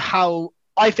don't really know how.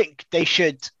 I think they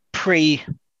should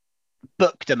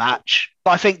pre-book the match,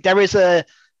 but I think there is a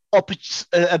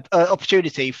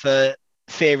opportunity for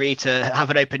Theory to have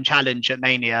an open challenge at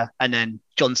Mania and then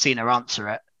John Cena answer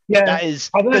it. Yeah, that is.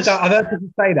 I've heard people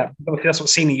say that. Obviously, that's what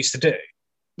Cena used to do.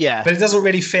 Yeah, but it doesn't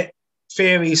really fit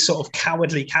Theory's sort of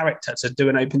cowardly character to do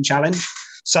an open challenge.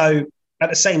 So at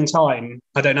the same time,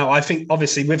 I don't know. I think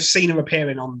obviously with Cena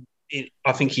appearing on,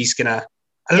 I think he's gonna,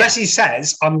 unless he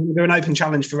says I'm going to do an open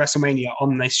challenge for WrestleMania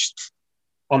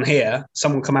on here.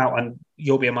 Someone come out and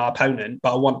you'll be my opponent,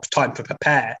 but I want time to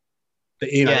prepare. But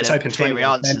it's open to anyone.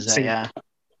 Answers it,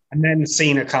 and then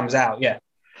Cena comes out. Yeah,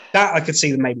 that I could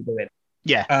see them maybe doing.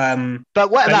 Yeah,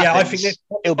 but what happens, I think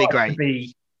it'll be great.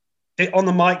 On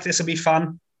the mic, this will be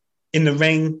fun. In the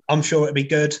ring, I'm sure it'll be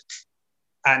good.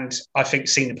 And I think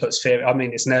Cena puts Theory. I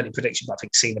mean, it's an early prediction, but I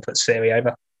think Cena puts Theory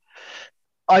over.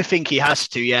 I think he has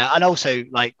to, yeah. And also,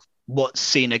 like, what's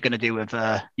Cena going to do with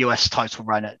a US title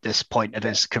run at this point of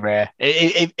his career?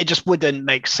 It just wouldn't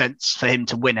make sense for him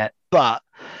to win it. But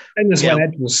and as when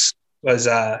Edge was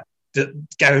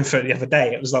going for it the other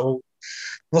day, it was like, well,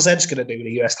 what's Edge going to do with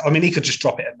the US? I mean, he could just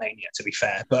drop it at Mania, to be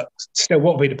fair, but still,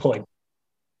 what would be the point?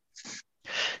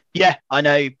 Yeah, I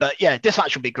know, but yeah, this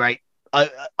match will be great.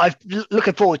 I've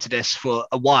looking forward to this for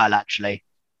a while, actually,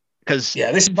 because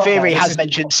Theory has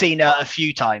mentioned Cena a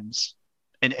few times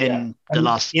in the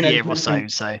last year or so.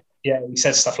 So yeah, he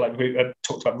said stuff like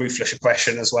talked about ruthless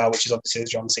aggression as well, which is obviously a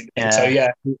John Cena thing. So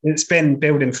yeah, it's been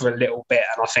building for a little bit,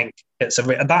 and I think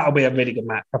that'll be a really good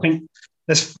match. I think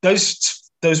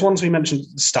those ones we mentioned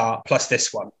at the start, plus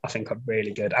this one, I think are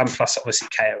really good, and plus obviously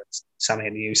KO and Sammy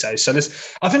and the Usos. So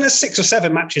I think there's 6 or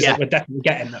 7 matches that we're definitely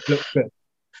getting that look good.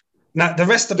 Now the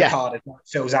rest of the card is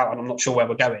fills out, and I'm not sure where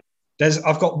we're going.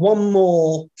 I've got one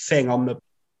more thing on the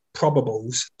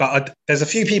probables, but there's a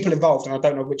few people involved, and I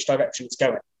don't know which direction it's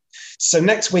going. So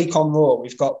next week on Raw,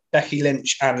 we've got Becky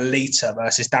Lynch and Lita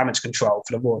versus Damage Control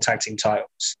for the Raw Tag Team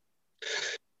titles.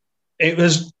 It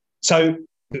was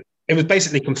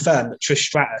basically confirmed that Trish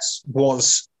Stratus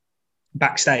was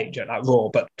backstage at that Raw,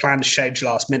 but plans changed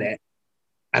last minute,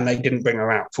 and they didn't bring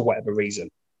her out for whatever reason.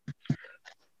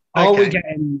 Are we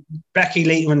getting Becky,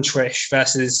 Lita, and Trish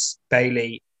versus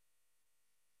Bayley,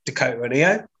 Dakota, and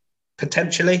Io?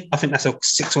 Potentially. I think that's a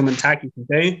 6-woman tag you can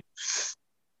do.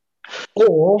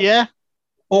 Or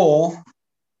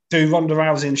do Ronda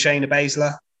Rousey and Shayna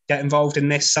Baszler get involved in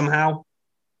this somehow?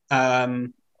 I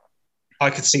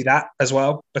could see that as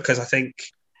well, because I think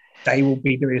they will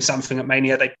be doing something at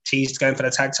Mania. They teased going for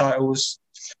the tag titles.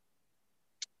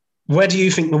 Where do you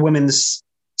think the women's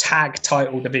tag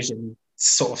title division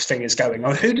sort of thing is going?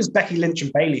 Or who does Becky Lynch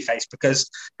and Bayley face? Because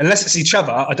unless it's each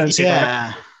other, I don't see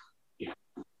it.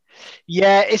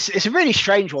 Yeah, it's a really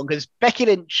strange one, because Becky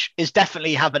Lynch is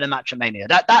definitely having a match at Mania.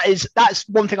 That's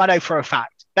one thing I know for a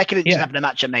fact. Becky Lynch is having a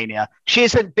match at Mania. She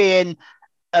isn't being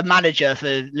a manager for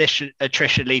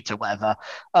Trish and Lita, whatever.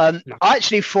 No. I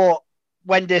actually thought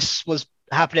when this was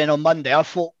happening on Monday, I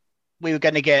thought they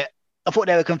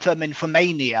were confirming for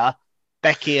Mania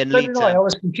Becky and So did Lita. I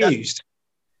was confused.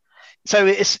 So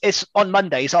it's on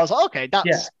Monday. So I was like, okay, that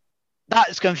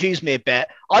has confused me a bit.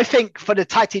 I think for the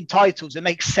tag team titles, it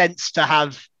makes sense to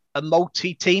have a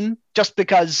multi-team just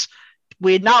because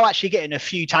we're now actually getting a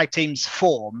few tag teams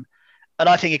form. And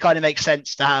I think it kind of makes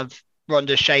sense to have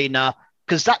Ronda, Shayna,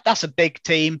 because that's a big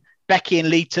team. Becky and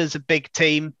Lita's a big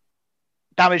team.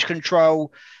 Damage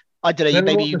Control. I don't know. Then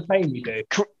Maybe you do.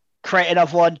 Create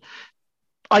another one.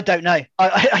 I don't know.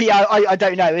 I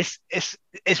don't know.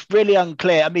 It's really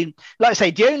unclear. I mean, like I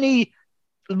say, the only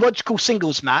logical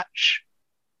singles match,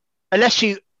 unless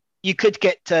you could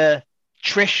get to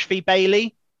Trish v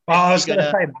Bailey. Oh, I was going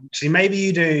to say, actually, maybe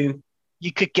you do.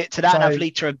 You could get to that and have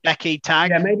Lita and Becky tag.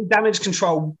 Yeah, maybe Damage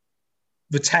Control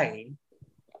retain,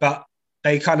 but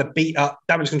they kind of beat up.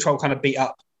 Damage Control kind of beat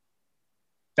up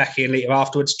Becky and Lita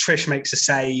afterwards. Trish makes a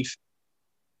save.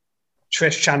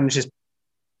 Trish challenges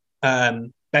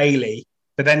Bailey,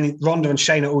 but then Ronda and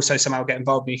Shayna also somehow get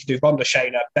involved. You can do Ronda,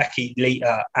 Shayna, Becky,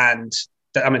 Lita, and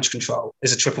Damage Control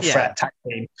as a triple threat tag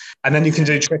team, and then you can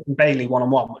do Trish and Bailey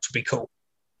 1-on-1, which would be cool.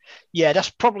 Yeah,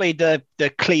 that's probably the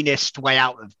cleanest way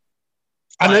out of.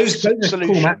 And those are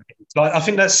cool matches. Like, I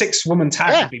think that 6-woman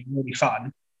tag would be really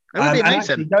fun. It would be amazing. And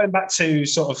actually, going back to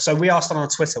so we asked on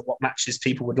Twitter what matches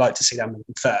people would like to see them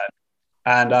in third.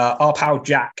 And our pal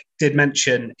Jack did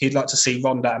mention he'd like to see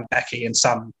Ronda and Becky in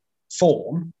some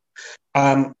form.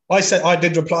 I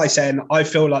did reply saying I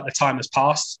feel like the time has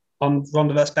passed on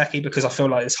Ronda versus Becky because I feel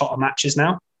like it's hotter matches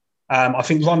now. I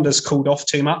think Ronda's cooled off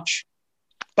too much.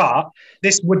 But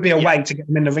this would be a way to get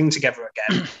them in the ring together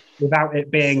again without it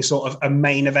being sort of a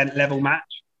main event level match.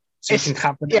 So you can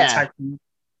have them tag team.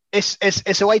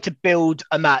 It's a way to build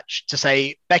a match to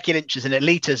say Becky Lynch is in it,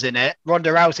 Lita's in it, Ronda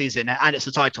Rousey's in it, and it's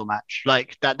a title match.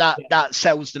 Like that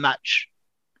sells the match.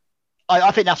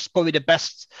 I think that's probably the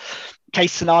best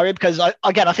case scenario because I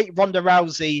think Ronda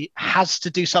Rousey has to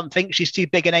do something. She's too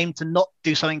big a name to not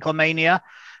do something on Mania.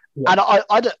 Yeah. And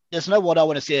I don't, there's no one I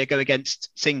want to see her go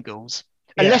against singles.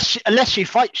 Unless she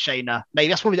fights Shayna, maybe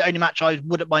that's probably the only match I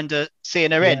wouldn't mind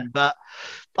seeing her in. But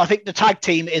I think the tag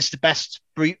team is the best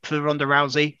route for Ronda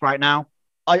Rousey right now.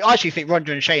 I actually think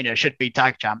Ronda and Shayna should be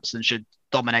tag champs and should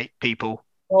dominate people.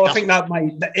 Well, I think that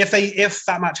if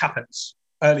that match happens,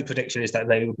 early prediction is that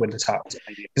they would win the titles.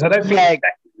 Because I don't think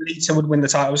Lita would win the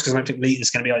titles because I don't think Lita's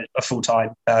going to be a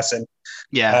full-time person.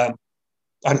 Yeah.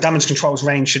 And Damage Control's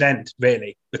reign should end,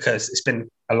 really, because it's been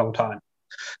a long time.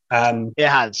 It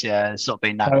has, yeah. It's not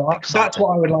been that. So that's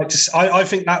what I would like to see. I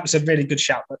think that was a really good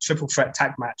shout, a triple threat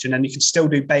tag match, and then you can still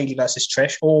do Bailey versus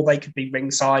Trish, or they could be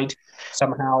ringside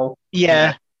somehow.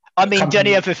 Yeah, I mean, the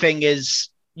only other thing is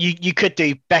you could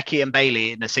do Becky and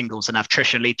Bailey in the singles and have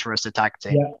Trish and Lita as the tag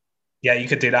team. Yeah, you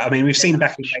could do that. I mean, we've seen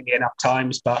Becky and Bailey enough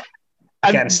times, but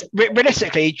again,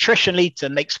 realistically, Trish and Lita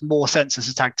makes more sense as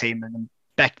a tag team than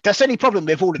Becky. That's the only problem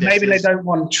with all of this. Maybe they don't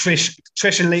want Trish.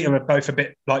 Trish and Lita are both a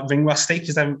bit like ring rusty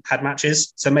because they haven't had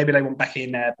matches. So maybe they want Becky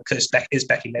in there because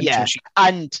Becky Lynch. Yeah,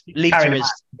 and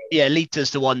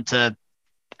Lita's the one to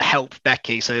help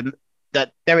Becky. So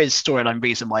that there is storyline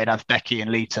reason why you'd have Becky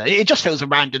and Lita. It just feels a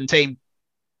random team.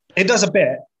 It does a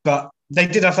bit, but they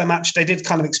did have their match. They did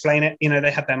kind of explain it. You know,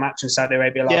 they had their match in Saudi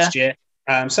Arabia last year.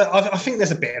 So I think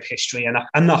there's a bit of history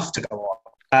enough to go on.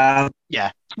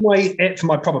 It for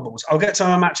my probables. I'll get to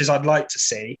my matches I'd like to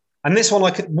see, and this one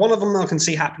one of them I can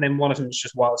see happening. One of them is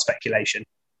just wild speculation.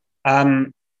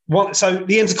 So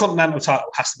the Intercontinental title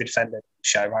has to be defended in the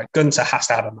show, right? Gunther has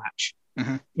to have a match.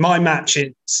 Mm-hmm. My match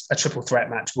is a triple threat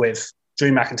match with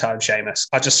Drew McIntyre and Sheamus.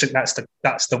 I just think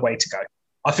that's the way to go.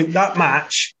 I think that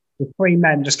match with 3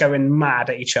 men just going mad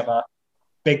at each other,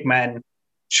 big men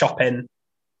chopping,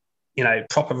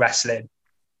 proper wrestling.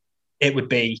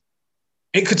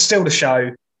 It could steal the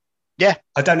show. Yeah.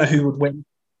 I don't know who would win,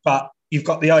 but you've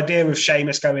got the idea of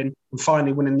Sheamus going and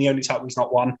finally winning the only title he's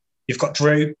not won. You've got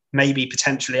Drew maybe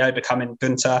potentially overcoming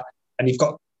Gunther, and you've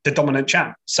got the dominant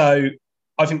champ. So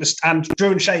I think and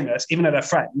Drew and Sheamus, even though they're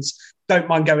friends, don't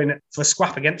mind going for a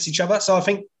scrap against each other. So I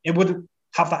think it wouldn't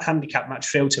have that handicap match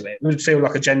feel to it. It would feel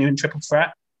like a genuine triple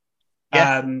threat.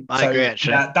 Yeah, I agree,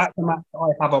 actually. That's the match I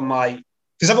have on my...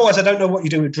 Because otherwise I don't know what you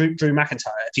do with Drew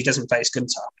McIntyre if he doesn't face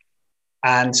Gunther.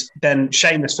 And then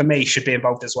Sheamus, for me, should be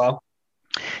involved as well.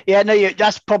 Yeah, no,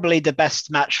 that's probably the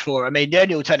best match for it. I mean, the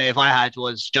only alternative I had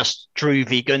was just Drew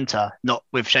v. Gunther, not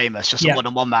with Sheamus, just a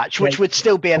one-on-one match, which would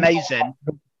still be amazing.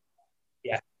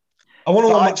 Yeah. A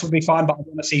one-on-one match would be fine, but I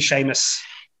want to see Sheamus.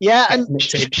 Yeah, and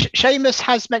Sheamus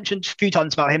has mentioned a few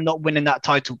times about him not winning that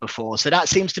title before, so that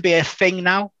seems to be a thing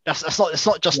now. It's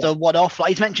not just a one-off. Like,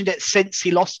 he's mentioned it since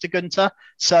he lost to Gunther.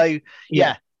 So,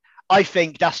 yeah. I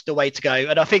think that's the way to go.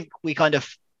 And I think we kind of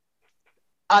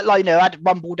at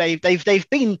Rumble, they've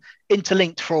been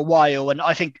interlinked for a while, and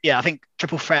I think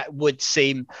Triple Threat would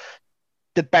seem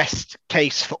the best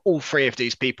case for all three of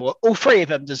these people. All three of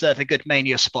them deserve a good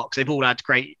Mania spot because they've all had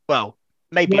great. Well,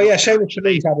 maybe. Well, yeah, Sheamus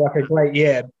had like a great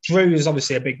year. Drew is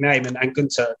obviously a big name, and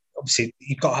Gunther, obviously,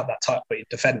 you've got to have that title, but you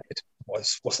defended.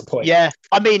 What's the point? Yeah,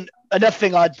 I mean, another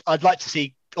thing I'd like to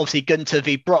see, obviously, Gunther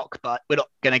v Brock, but we're not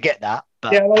going to get that.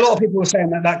 But yeah, well, a lot of people were saying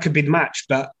that could be the match,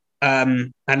 but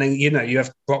and then you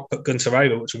have Brock put Gunther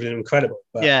over, which would be incredible.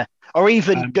 But, yeah, or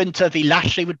even Gunther v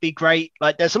Lashley would be great.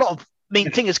 Like, there's a lot of. I mean,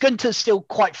 the thing is, Gunther's still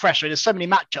quite fresh. I mean, there's so many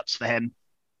matchups for him.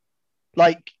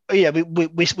 Like, yeah,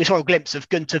 we saw a glimpse of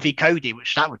Gunther v Cody,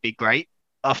 which that would be great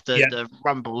after the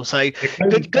Rumble. So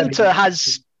Gunther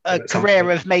has a career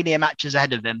of Mania matches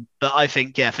ahead of him. But I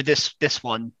think, for this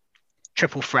one,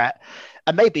 Triple Threat,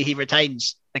 and maybe he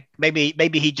retains. Like, maybe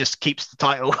he just keeps the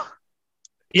title.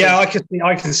 Yeah, I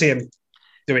can see him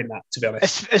doing that, to be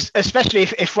honest. Especially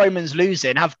if Roman's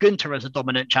losing, have Gunther as a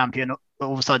dominant champion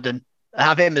all of a sudden.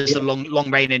 Have him as the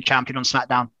long reigning champion on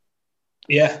SmackDown.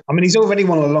 Yeah, I mean, he's already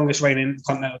one of the longest reigning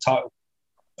Continental title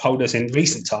holders in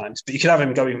recent times, but you could have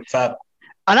him go even further.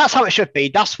 And that's how it should be.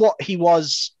 That's what he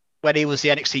was when he was the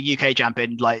NXT UK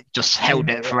champion, like just held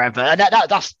it forever. And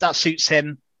that suits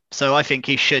him. So I think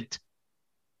he should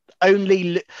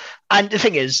only. And the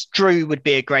thing is, Drew would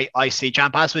be a great IC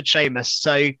champ, as would Sheamus.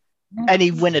 So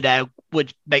any winner there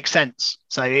would make sense.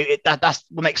 So that's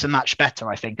what makes the match better,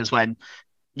 I think, is when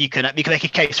you can make a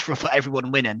case for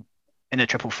everyone winning in a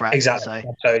triple threat. Exactly.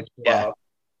 So, yeah.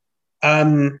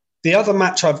 The other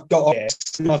match I've got here,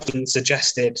 nothing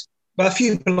suggested, but a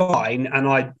few people online, and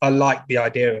I like the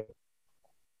idea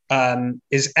of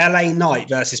is LA Knight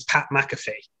versus Pat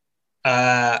McAfee.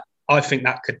 I think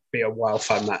that could be a wild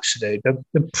fun match to do.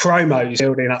 The promos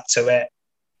building up to it,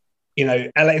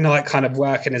 LA Knight kind of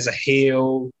working as a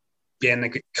heel, being a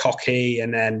bit cocky,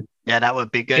 and then that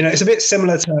would be good. It's a bit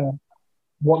similar to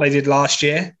what they did last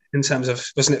year in terms of,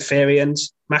 wasn't it Theory and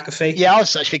McAfee? Yeah, I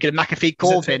was actually thinking of McAfee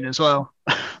Corbin as well.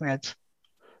 But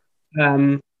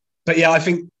yeah, I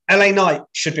think LA Knight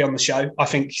should be on the show. I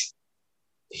think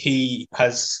he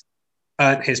has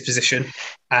earned his position.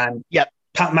 And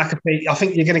Pat McAfee, I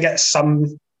think you're going to get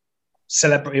some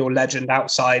celebrity or legend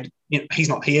outside. He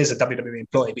is a WWE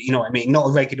employee, but you know what I mean? Not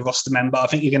a regular roster member. I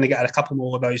think you're going to get a couple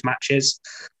more of those matches.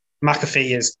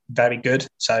 McAfee is very good,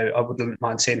 so I wouldn't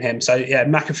mind seeing him. So yeah,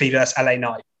 McAfee versus LA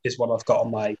Knight is what I've got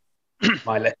on my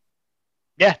list.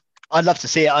 Yeah, I'd love to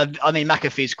see it. I mean,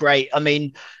 McAfee's great. I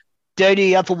mean, the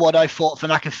only other one I thought for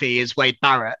McAfee is Wade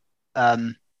Barrett.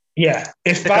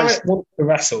 If Barrett wants to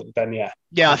wrestle, then yeah.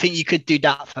 Yeah, I think you could do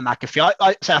that for McAfee.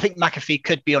 I think McAfee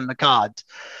could be on the card.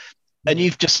 And you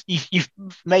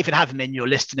may even have him in your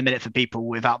list in a minute for people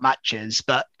without matches,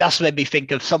 but that's made me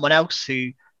think of someone else who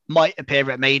might appear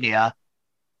at Mania.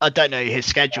 I don't know his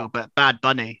schedule, but Bad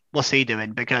Bunny, what's he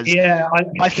doing? Because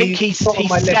I think he said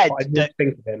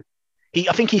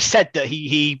that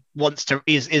he wants to.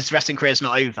 His wrestling career is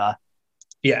not over.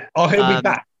 Yeah, he'll be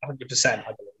back 100%. I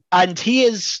believe. And he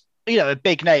is, a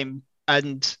big name,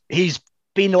 and he's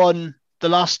been on the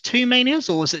last two Manias,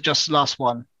 or was it just the last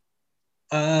one?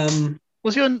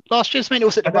 Was he on last year's Mania? Or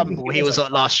was it the Rumble? He was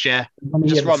on last year.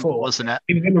 Just Rumble, wasn't it?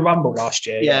 He was in the Rumble last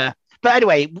year. Yeah. But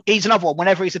anyway, he's another one.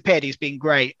 Whenever he's appeared, he's been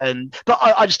great. But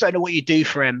I just don't know what you do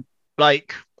for him.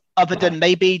 Like, other than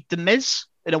maybe The Miz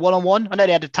in a one-on-one. I know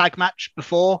they had a tag match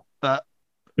before, but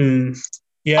I don't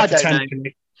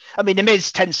know. I mean, The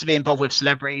Miz tends to be involved with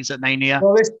celebrities at Mania.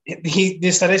 Well,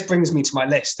 this brings me to my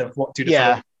list of what to do.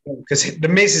 Because The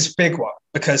Miz is a big one,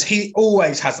 because he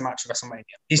always has a match at WrestleMania.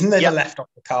 He's never left off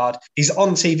the card. He's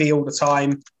on TV all the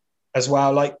time as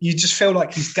well. Like, you just feel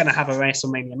like he's going to have a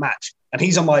WrestleMania match. And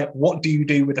he's on my what do you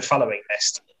do with the following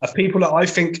list of people that I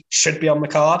think should be on the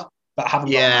card but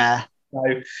haven't got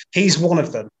one. So he's one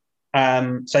of them.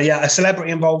 A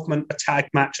celebrity involvement, a tag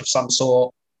match of some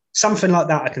sort, something like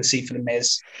that I can see for The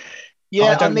Miz.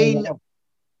 Yeah,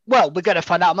 well, we're going to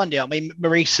find out Monday, aren't we?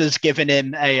 Maurice's given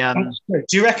him a...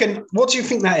 Do you reckon... What do you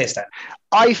think that is, then?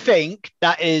 I think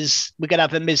that is... We're going to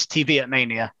have a Miz TV at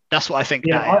Mania. That's what I think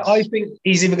that is. I think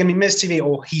he's either going to be Miz TV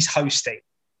or he's hosting.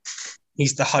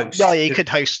 He's the host. Yeah, he could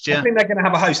host, I think they're going to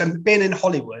have a host. And being in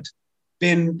Hollywood,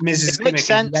 being Miz's... It makes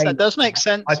sense. That does make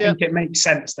sense. I think it makes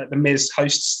sense that the Miz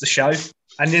hosts the show.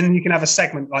 And then you can have a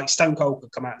segment like Stone Cold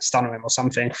could come out and stun him or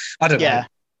something. I don't know.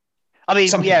 I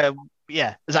mean,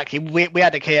 yeah, exactly. We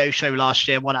had a KO show last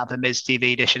year, one out of the Miz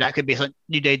TV edition. That could be something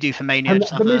they do for Mania. And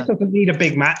the Miz doesn't need a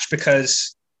big match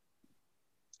because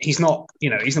he's not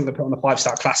going to put on a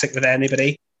 5-star classic with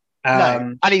anybody.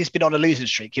 No. And he's been on a losing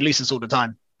streak. He loses all the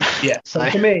time. Yeah. So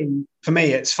for me,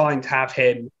 it's fine to have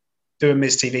him do a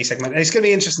Miz TV segment. And it's going to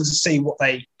be interesting to see what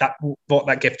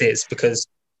that gift is, because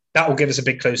that will give us a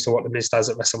big clue to what the Miz does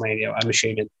at WrestleMania, I'm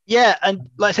assuming. Yeah, and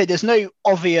like I say, there's no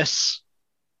obvious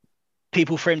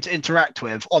people for him to interact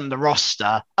with on the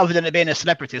roster other than it being a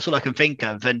celebrity. That's all I can think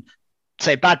of. And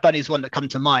say Bad Bunny's one that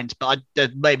comes to mind, but there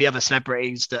may be other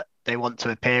celebrities that they want to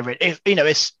appear in.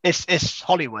 It's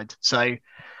Hollywood, so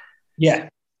yeah.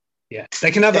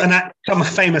 They can have some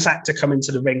famous actor come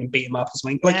into the ring and beat him up or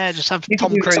something. Just have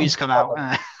Tom Cruise come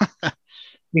out.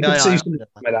 You could do something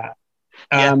like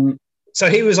that. So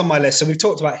he was on my list. So we've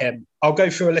talked about him. I'll go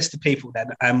through a list of people then,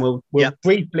 and we'll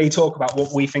briefly talk about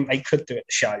what we think they could do at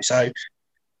the show. So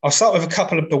I'll start with a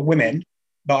couple of the women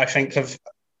that I think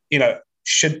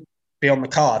should be on the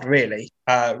card, really.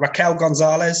 Raquel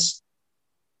Gonzalez.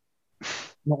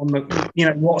 Not on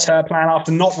the, what's her plan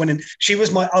after not winning? She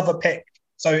was my other pick.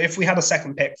 So if we had a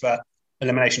second pick for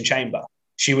Elimination Chamber,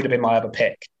 she would have been my other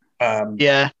pick.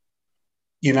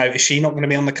 Is she not going to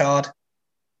be on the card?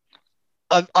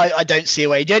 I don't see a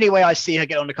way. The only way I see her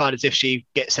get on the card is if she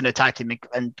gets in a tag team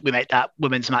and we make that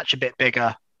women's match a bit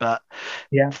bigger. But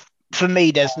for me,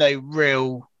 there's no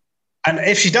real. And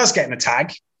if she does get in a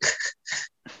tag,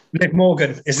 Liv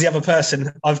Morgan is the other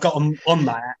person I've got on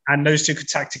that, and those two could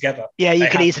tag together. Yeah, you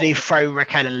could easily throw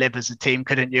Raquel and Liv as a team,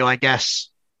 couldn't you? I guess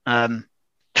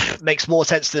makes more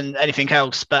sense than anything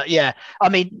else. But yeah, I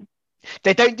mean,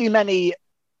 they don't do many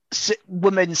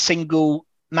women's single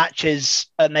matches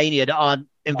at Mania that aren't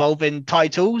involving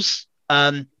titles.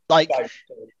 Bailey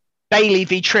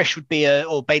v Trish would be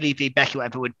or Bailey v Becky,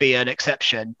 whatever, would be an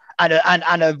exception and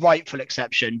a rightful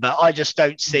exception. But I just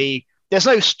don't see. There's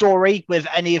no story with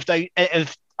any of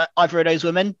either of those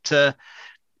women to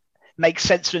make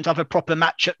sense for them to have a proper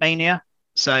match at Mania.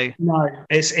 So no,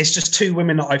 it's just two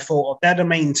women that I thought of. They're the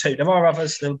main two. There are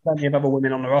others. There are plenty of other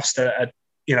women on the roster that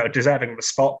are, deserving of a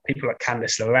spot. People like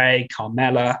Candice LeRae,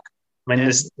 Carmella. I mean,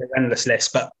 there's an endless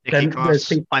list, but there's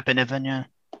people, Piper Niven,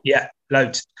 yeah,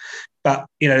 loads. But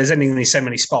there's only so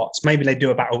many spots. Maybe they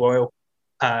do a battle royal.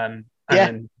 That's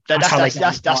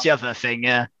the other thing.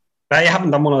 Yeah, they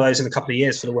haven't done one of those in a couple of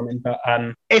years for the women. But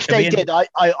if they did, I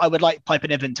would like Piper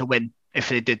Niven to win if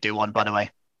they did do one. By the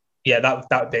way, yeah, that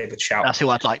would be a good shout. That's who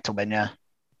I'd like to win. Yeah.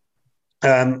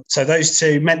 So those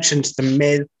two mentioned the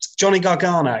Miz. Johnny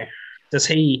Gargano, does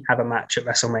he have a match at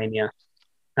WrestleMania?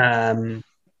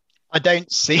 I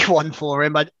don't see one for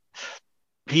him.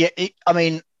 He's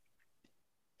only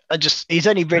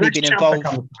really been involved.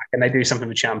 And they do something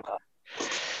with Ciampa.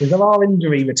 There are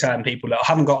injury return people that I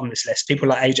haven't got on this list. People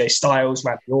like AJ Styles,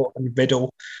 Randy Orton,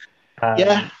 Riddle.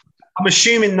 I'm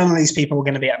assuming none of these people are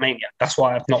going to be at Mania. That's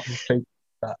why I've not included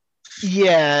that.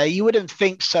 Yeah, you wouldn't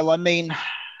think so. I mean,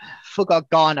 for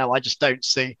Gargano, I just don't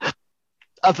see.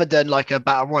 Other than like a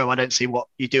battle royal, I don't see what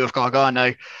you do with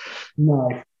Gargano.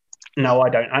 No, I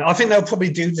don't. I think they'll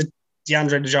probably do the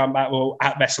Andre the Giant battle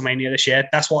at WrestleMania this year.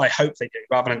 That's what I hope they do,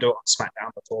 rather than do it on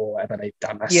SmackDown before whatever they've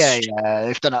done.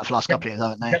 They've done that for the last couple of years,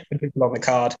 haven't they? Get the people on the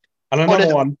card. And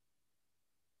another one.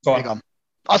 Go on.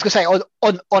 I was going to say,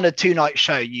 on a 2-night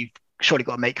show, you've surely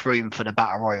got to make room for the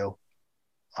battle royal.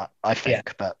 I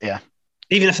think, but yeah.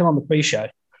 Even if they're on the pre-show.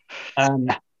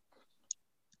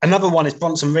 Another one is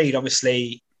Bronson Reed.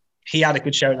 Obviously, he had a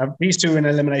good show. These two were in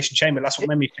Elimination Chamber. That's what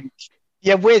made me think.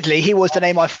 Yeah, weirdly, he was the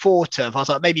name I thought of. I was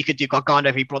like, maybe you could do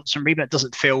Gargano v Bronson Reed, but it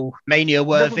doesn't feel Mania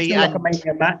worthy. Like a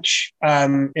Mania match.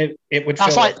 It would.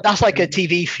 That's like a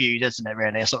TV feud, isn't it?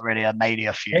 Really, it's not really a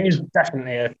Mania feud. It is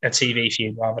definitely a TV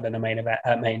feud rather than a main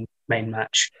event, main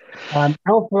match.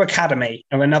 Alpha Academy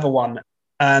are another one,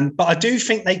 but I do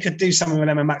think they could do something with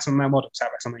them and Maximum Male Models at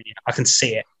WrestleMania. I can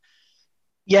see it.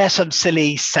 Yeah, some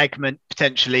silly segment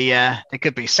potentially. Yeah, there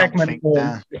could be something.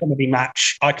 Comedy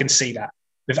match. I can see that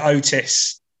with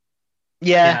Otis.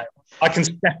 Yeah, I can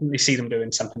definitely see them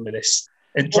doing something with this.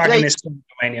 Dragging this to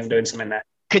WrestleMania and doing something there.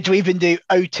 Could you even do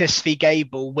Otis v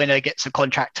Gable? Winner gets a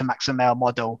contract to Maximum Male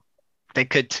Model. They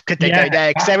could they go there?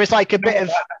 Because there is like a bit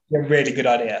of a really good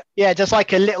idea. Yeah, there's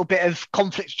like a little bit of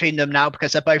conflict between them now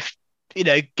because they're both.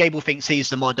 Gable thinks he's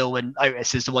the model and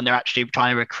Otis is the one they're actually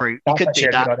trying to recruit. You could do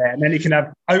that. And then you can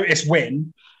have Otis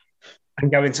win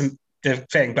and go into the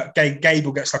thing, but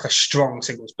Gable gets like a strong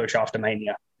singles push after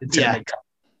Mania.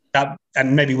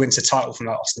 And maybe wins the title from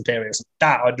like Austin Theory or something.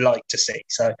 That I'd like to see.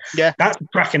 So yeah, that's a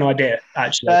cracking idea,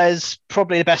 actually. That is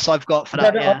probably the best I've got for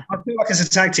that. I feel like as a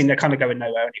tag team, they're kind of going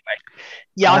nowhere anyway.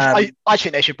 Yeah, I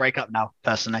think they should break up now,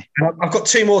 personally. I've got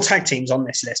 2 more tag teams on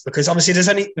this list because obviously there's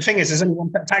only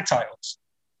one set of tag titles.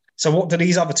 So what do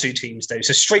these other 2 teams do?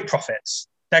 So Street Profits,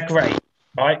 they're great,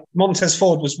 right? Montez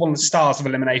Ford was one of the stars of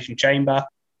Elimination Chamber.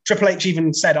 Triple H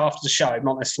even said after the show,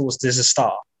 Montez Ford is a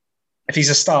star. if he's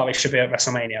a star, he should be at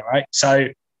WrestleMania, right? So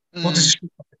what does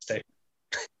Street Profits do?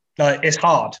 Like, it's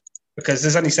hard because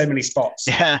there's only so many spots.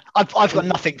 Yeah, I've got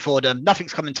nothing for them.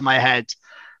 Nothing's coming to my head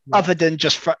other than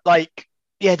just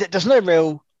there's no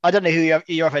real. I don't know who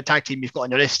your other tag team you've got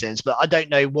on your list is, but I don't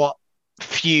know what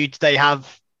feud they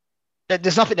have.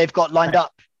 There's nothing they've got lined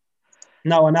up.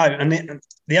 No, I know. And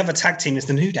the other tag team is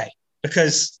the New Day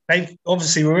because they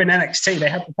obviously were in NXT. They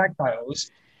had the tag titles.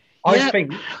 I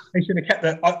think they should have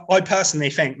kept I personally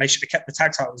think they should have kept the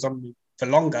tag titles on for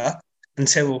longer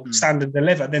until Stand and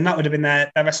Deliver. Then that would have been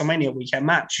their WrestleMania weekend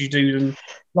match. You do them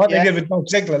like they did with Dolph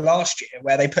Ziggler last year,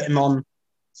 where they put him on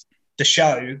the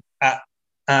show at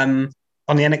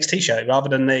on the NXT show rather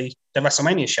than the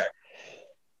WrestleMania show.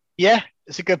 Yeah,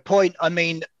 it's a good point. I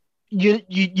mean,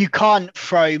 you can't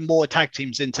throw more tag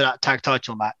teams into that tag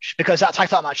title match because that tag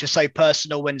title match is so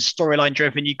personal and storyline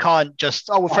driven. You can't just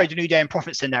we'll throw the New Day and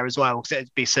Profits in there as well because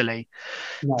it'd be silly.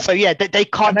 No. So yeah, they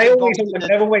can't. They're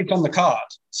always on the card.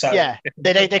 So yeah,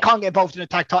 they can't get involved in a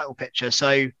tag title picture.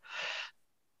 So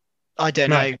I don't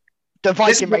know. The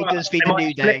Viking Raiders v the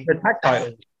New Day. The tag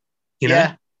title. You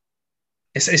know?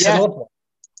 It's an odd one.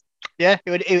 Yeah,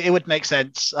 it would make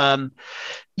sense. I'd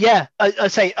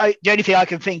say the only thing I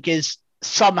can think is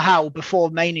somehow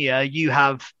before Mania, you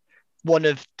have one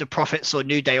of the Profits or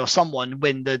New Day or someone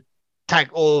win the tag,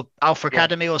 or Alpha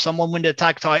Academy or someone win the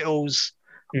tag titles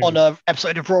on a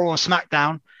episode of Raw or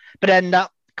SmackDown. But then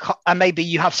and maybe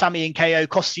you have Sammy and KO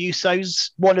cost the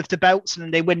Usos one of the belts and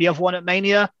then they win the other one at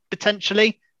Mania,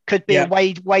 potentially. Could be a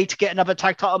way to get another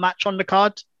tag title match on the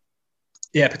card.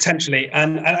 Yeah, potentially.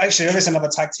 And actually, there is another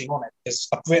tag team on it because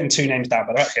I've written two names down,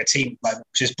 but they're actually a team at the moment,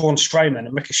 which is Braun Strowman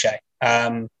and Ricochet.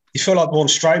 You feel like Braun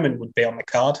Strowman would be on the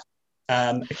card.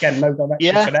 Again, no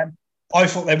direction for them. I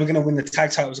thought they were going to win the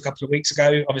tag titles a couple of weeks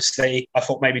ago. Obviously, I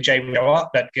thought maybe Jay would go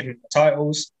up, they'd give them the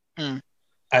titles. And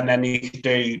then you could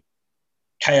do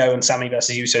KO and Sammy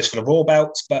versus Usos for the Raw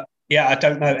belts. But yeah, I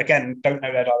don't know. Again, don't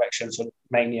know their directions for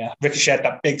Mania. Ricochet had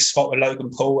that big spot with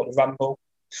Logan Paul at the Rumble.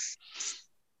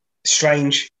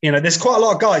 Strange. You know, there's quite a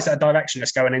lot of guys that are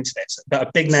directionless going into this that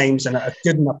are big names and are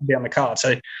good enough to be on the card.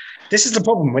 So this is the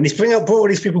problem. When he's brought all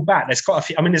these people back, there's quite a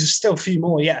few. I mean, there's still a few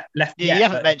more left. Yeah, you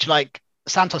haven't mentioned like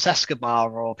Santos Escobar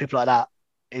or people like that.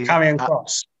 Karrion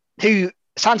Kross. Who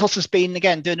Santos has been,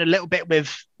 again, doing a little bit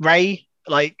with Ray,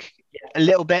 like a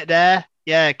little bit there.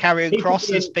 Yeah, Karrion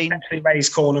Kross has been... Ray's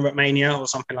corner at Mania or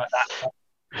something like that.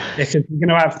 Because you're going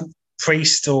to have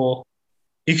Priest or...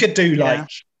 You could do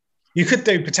You could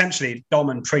do potentially Dom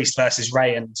and Priest versus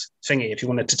Ray and Thingy if you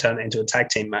wanted to turn it into a tag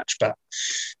team match, but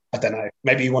I don't know.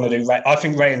 Maybe you want to do Ray. I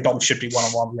think Ray and Dom should be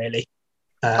one-on-one, really.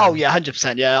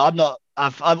 100%. Yeah,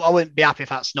 I wouldn't be happy if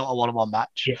that's not a one-on-one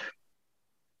match.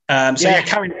 Yeah.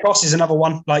 Karrion Kross is another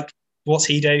one. Like, what's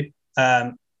he do?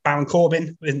 Baron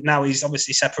Corbin. Now he's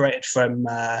obviously separated from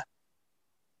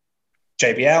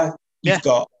JBL. You've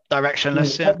got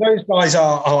directionless. Those guys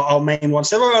are our main ones.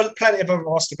 There are plenty of other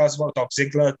roster guys as well. Dolph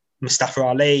Ziggler, Mustafa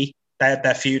Ali. They had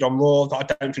their feud on Raw. But I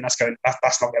don't think that's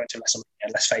not going to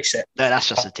WrestleMania. Let's face it. No, that's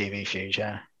just a TV feud.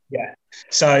 Yeah. Yeah.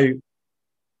 So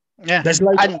there's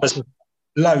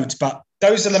loads, but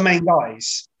those are the main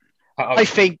guys. I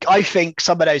think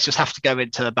some of those just have to go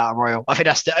into the Battle Royal. I think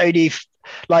that's the only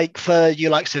for you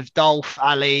likes of Dolph,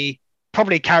 Ali,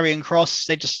 probably Karrion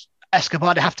Kross.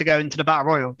 Escobar, they have to go into the Battle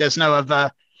Royal. There's no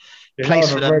other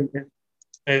place for them.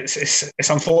 It's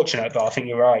unfortunate, but I think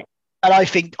you're right. And I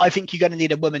think you're going to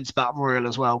need a women's Battle Royal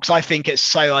as well, because I think it's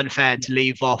so unfair to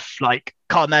leave off like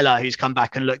Carmella, who's come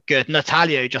back and looked good.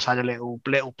 Natalya just had a little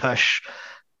push.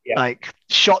 Yeah. Like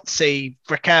Shotzi,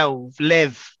 Raquel,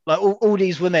 Liv, like all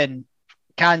these women,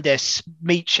 Candice,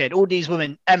 Meechin, all these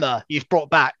women, Emma, you've brought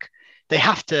back. They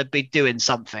have to be doing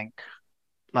something.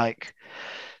 Like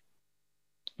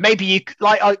maybe you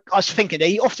I was thinking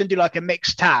they often do like a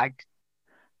mixed tag.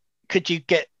 Could you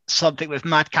get something with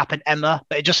Madcap and Emma?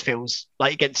 But it just feels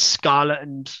like against Scarlett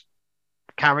and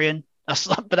Carrion. That's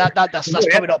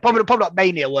probably not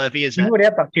Mania worthy, is it? We already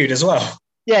had that feud as well.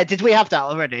 Yeah, did we have that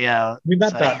already? Yeah, we've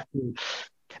had that.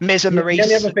 Miz and Maurice. The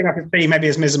only other thing I could see maybe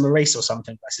is Miz and Maurice or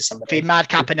something versus somebody.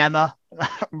 Madcap and Emma,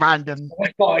 random.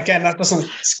 But again, that doesn't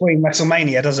scream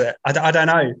WrestleMania, does it? I don't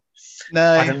know.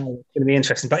 No, I don't know. It's going to be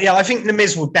interesting. But yeah, I think the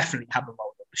Miz will definitely have a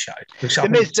role on the show.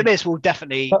 The Miz will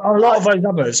definitely. But a lot of those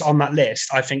others on that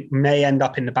list, I think, may end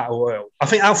up in the Battle Royal. I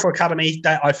think Alpha Academy.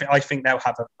 I think they'll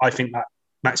have I think that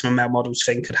Maximum Male Models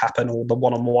thing could happen, or the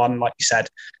one-on-one, like you said.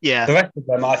 Yeah. The rest of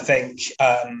them, I think,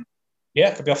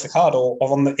 could be off the card or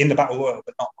in the Battle Royal,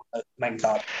 but not on the main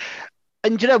card.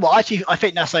 And you know what? Actually, I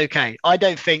think that's okay. I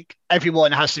don't think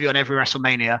everyone has to be on every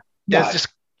WrestleMania. There's just,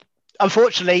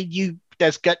 unfortunately,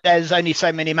 there's only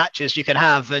so many matches you can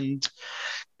have, and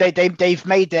they've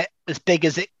made it as big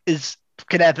as it is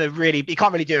can ever really. You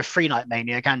can't really do a 3-night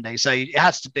Mania, can they? So it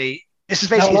has to be. This is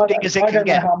basically as big as it can get. I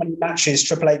don't know how many matches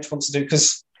Triple H wants to do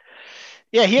because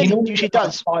he usually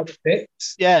does 5 or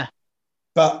 6. Yeah,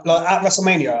 but like at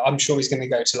WrestleMania, I'm sure he's going to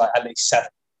go to like at least 7,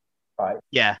 right?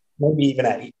 Yeah, maybe even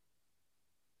 8.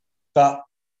 But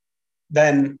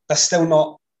then that's still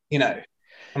not, a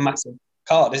massive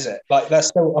card, is it? Like that's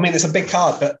still. I mean, it's a big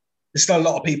card, but there's still a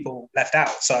lot of people left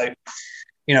out. So,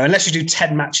 unless you do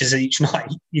 10 matches each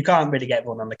night, you can't really get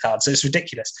everyone on the card. So it's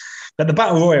ridiculous. But the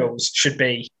Battle Royals should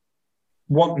be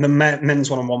the men's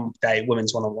one on one day,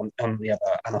 women's one on the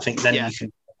other, and I think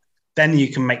then you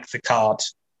can make the card,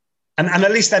 and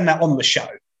at least then they're on the show,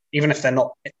 even if they're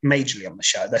not majorly on the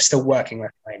show, they're still working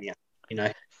WrestleMania.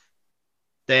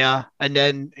 They are, and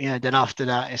then then after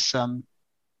that it's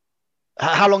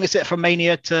how long is it from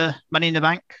Mania to Money in the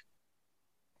Bank?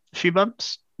 A few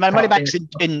months. Money in the Bank's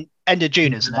in end of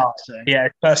June, isn't it? So. Yeah,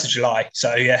 1st of July.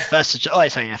 So yeah, 1st of July.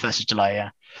 1st of July.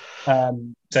 Yeah.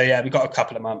 So yeah, we've got a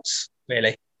couple of months.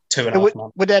 Really, 2.5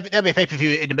 months. Would there be a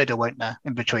pay-per-view in the middle, won't there?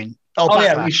 In between?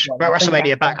 Backlash. Yeah,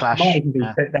 WrestleMania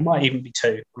Backlash. There might even be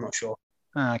 2. I'm not sure.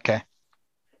 Okay.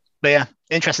 But yeah,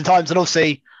 interesting times, and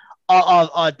obviously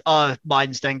our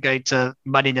minds then go to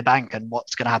Money in the Bank and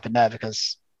what's going to happen there,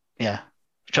 because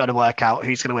trying to work out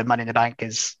who's going to win Money in the Bank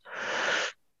is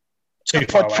too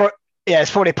far away.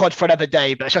 It's probably a pod for another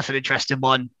day, but it's just an interesting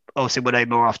one. Obviously, we'll know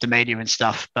more after Mania and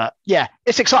stuff. But yeah,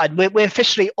 it's exciting. We're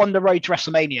officially on the road to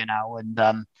WrestleMania now.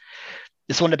 And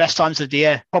it's one of the best times of the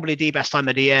year, probably the best time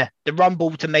of the year. The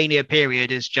Rumble to Mania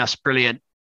period is just brilliant,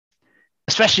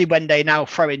 especially when they now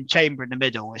throw in Chamber in the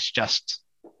middle. It's just,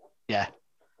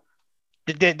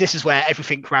 this is where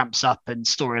everything ramps up and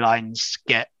storylines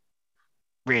get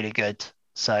really good.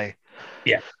 So,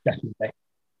 yeah, definitely.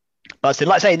 But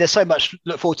like I say, there's so much to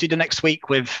look forward to the next week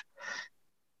with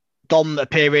Dom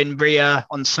appearing, Rhea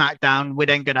on SmackDown. We're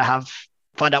then going to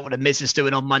find out what the Miz is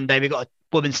doing on Monday. We've got a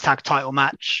women's tag title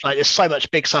match. Like, there's so much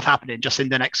big stuff happening just in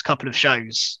the next couple of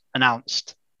shows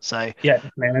announced. So yeah,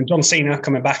 definitely. And John Cena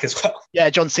coming back as well. Yeah,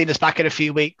 John Cena's back in a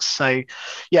few weeks. So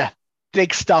yeah,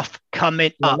 big stuff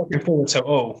coming up. Looking forward to it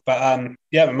all. But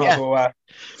we might as well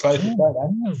close it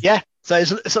there. Yeah. So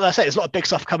like I say, there's a lot of big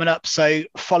stuff coming up. So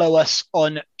follow us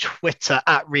on Twitter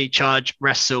at Recharge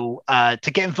Wrestle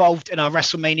to get involved in our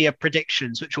WrestleMania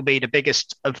predictions, which will be the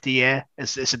biggest of the year.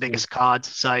 It's the biggest card.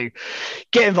 So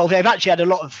get involved. They've actually had a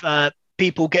lot of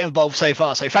people get involved so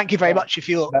far. So thank you very much if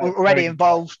you're already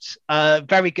involved.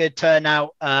 Very good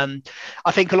turnout. I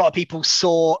think a lot of people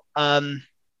saw RM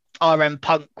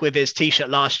Punk with his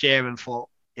T-shirt last year and thought,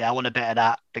 I want a bit of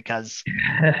that because,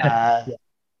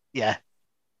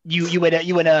 You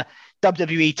win a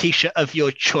WWE T-shirt of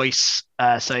your choice.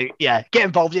 So yeah, get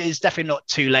involved. It is definitely not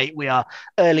too late. We are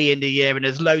early in the year and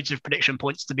there's loads of prediction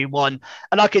points to be won.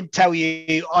 And I can tell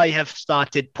you, I have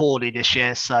started poorly this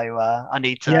year, so I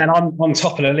need to. Yeah, and I'm on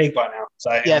top of the league right now.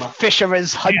 So yeah, Fisher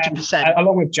is 100%.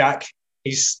 Along with Jack,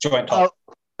 he's joint top.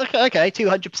 Oh, okay,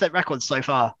 200% records so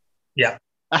far. Yeah,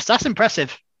 that's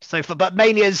impressive. So far, but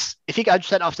Mania's, if you get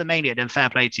 100% after Mania, then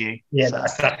fair play to you. Yeah,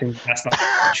 so. that's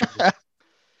not.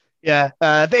 Yeah,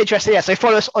 but interesting. Yeah, so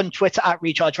follow us on Twitter at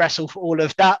Recharge Wrestle for all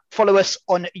of that. Follow us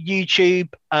on YouTube.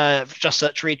 Just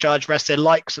search Recharge Wrestling.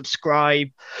 Like, subscribe,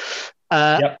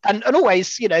 and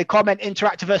always, comment,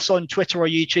 interact with us on Twitter or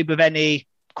YouTube with any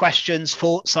questions,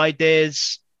 thoughts,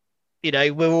 ideas.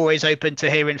 We're always open to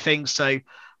hearing things. So,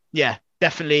 yeah,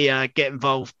 definitely get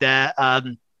involved there.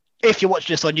 If you're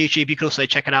watching this on YouTube, you can also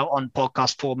check it out on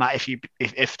podcast format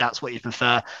if that's what you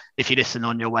prefer. If you listen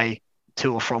on your way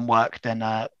to or from work, then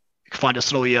find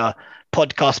us on all your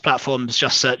podcast platforms.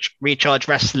 Just search Recharge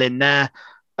Wrestling there.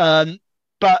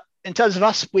 But in terms of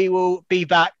us, we will be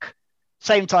back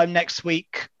same time next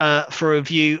week for a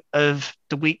review of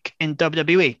the week in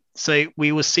WWE. So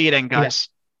we will see you then, guys.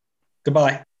 Yeah.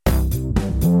 Goodbye.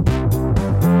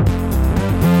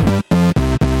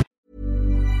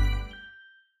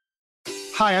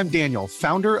 Hi, I'm Daniel,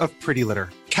 founder of Pretty Litter.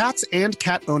 Cats and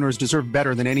cat owners deserve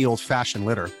better than any old-fashioned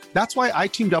litter. That's why I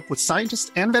teamed up with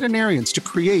scientists and veterinarians to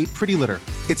create Pretty Litter.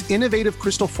 Its innovative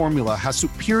crystal formula has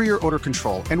superior odor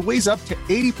control and weighs up to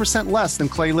 80% less than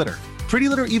clay litter. Pretty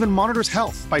Litter even monitors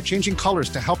health by changing colors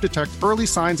to help detect early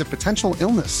signs of potential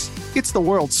illness. It's the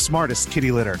world's smartest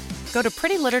kitty litter. Go to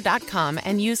prettylitter.com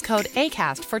and use code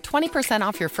ACAST for 20%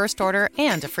 off your first order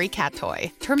and a free cat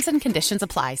toy. Terms and conditions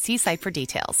apply. See site for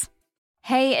details.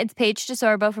 Hey, it's Paige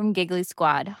DeSorbo from Giggly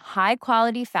Squad. High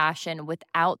quality fashion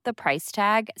without the price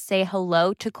tag. Say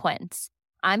hello to Quince.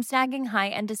 I'm snagging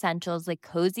high-end essentials like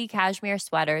cozy cashmere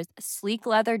sweaters, sleek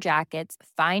leather jackets,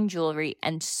 fine jewelry,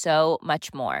 and so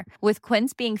much more. With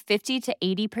Quince being 50 to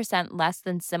 80% less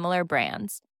than similar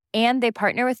brands. And they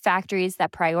partner with factories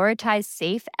that prioritize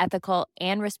safe, ethical,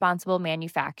 and responsible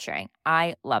manufacturing.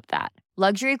 I love that.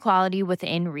 Luxury quality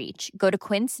within reach. Go to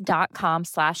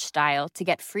quince.com/style to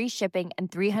get free shipping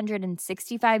and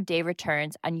 365-day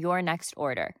returns on your next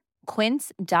order.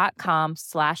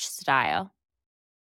 Quince.com/style.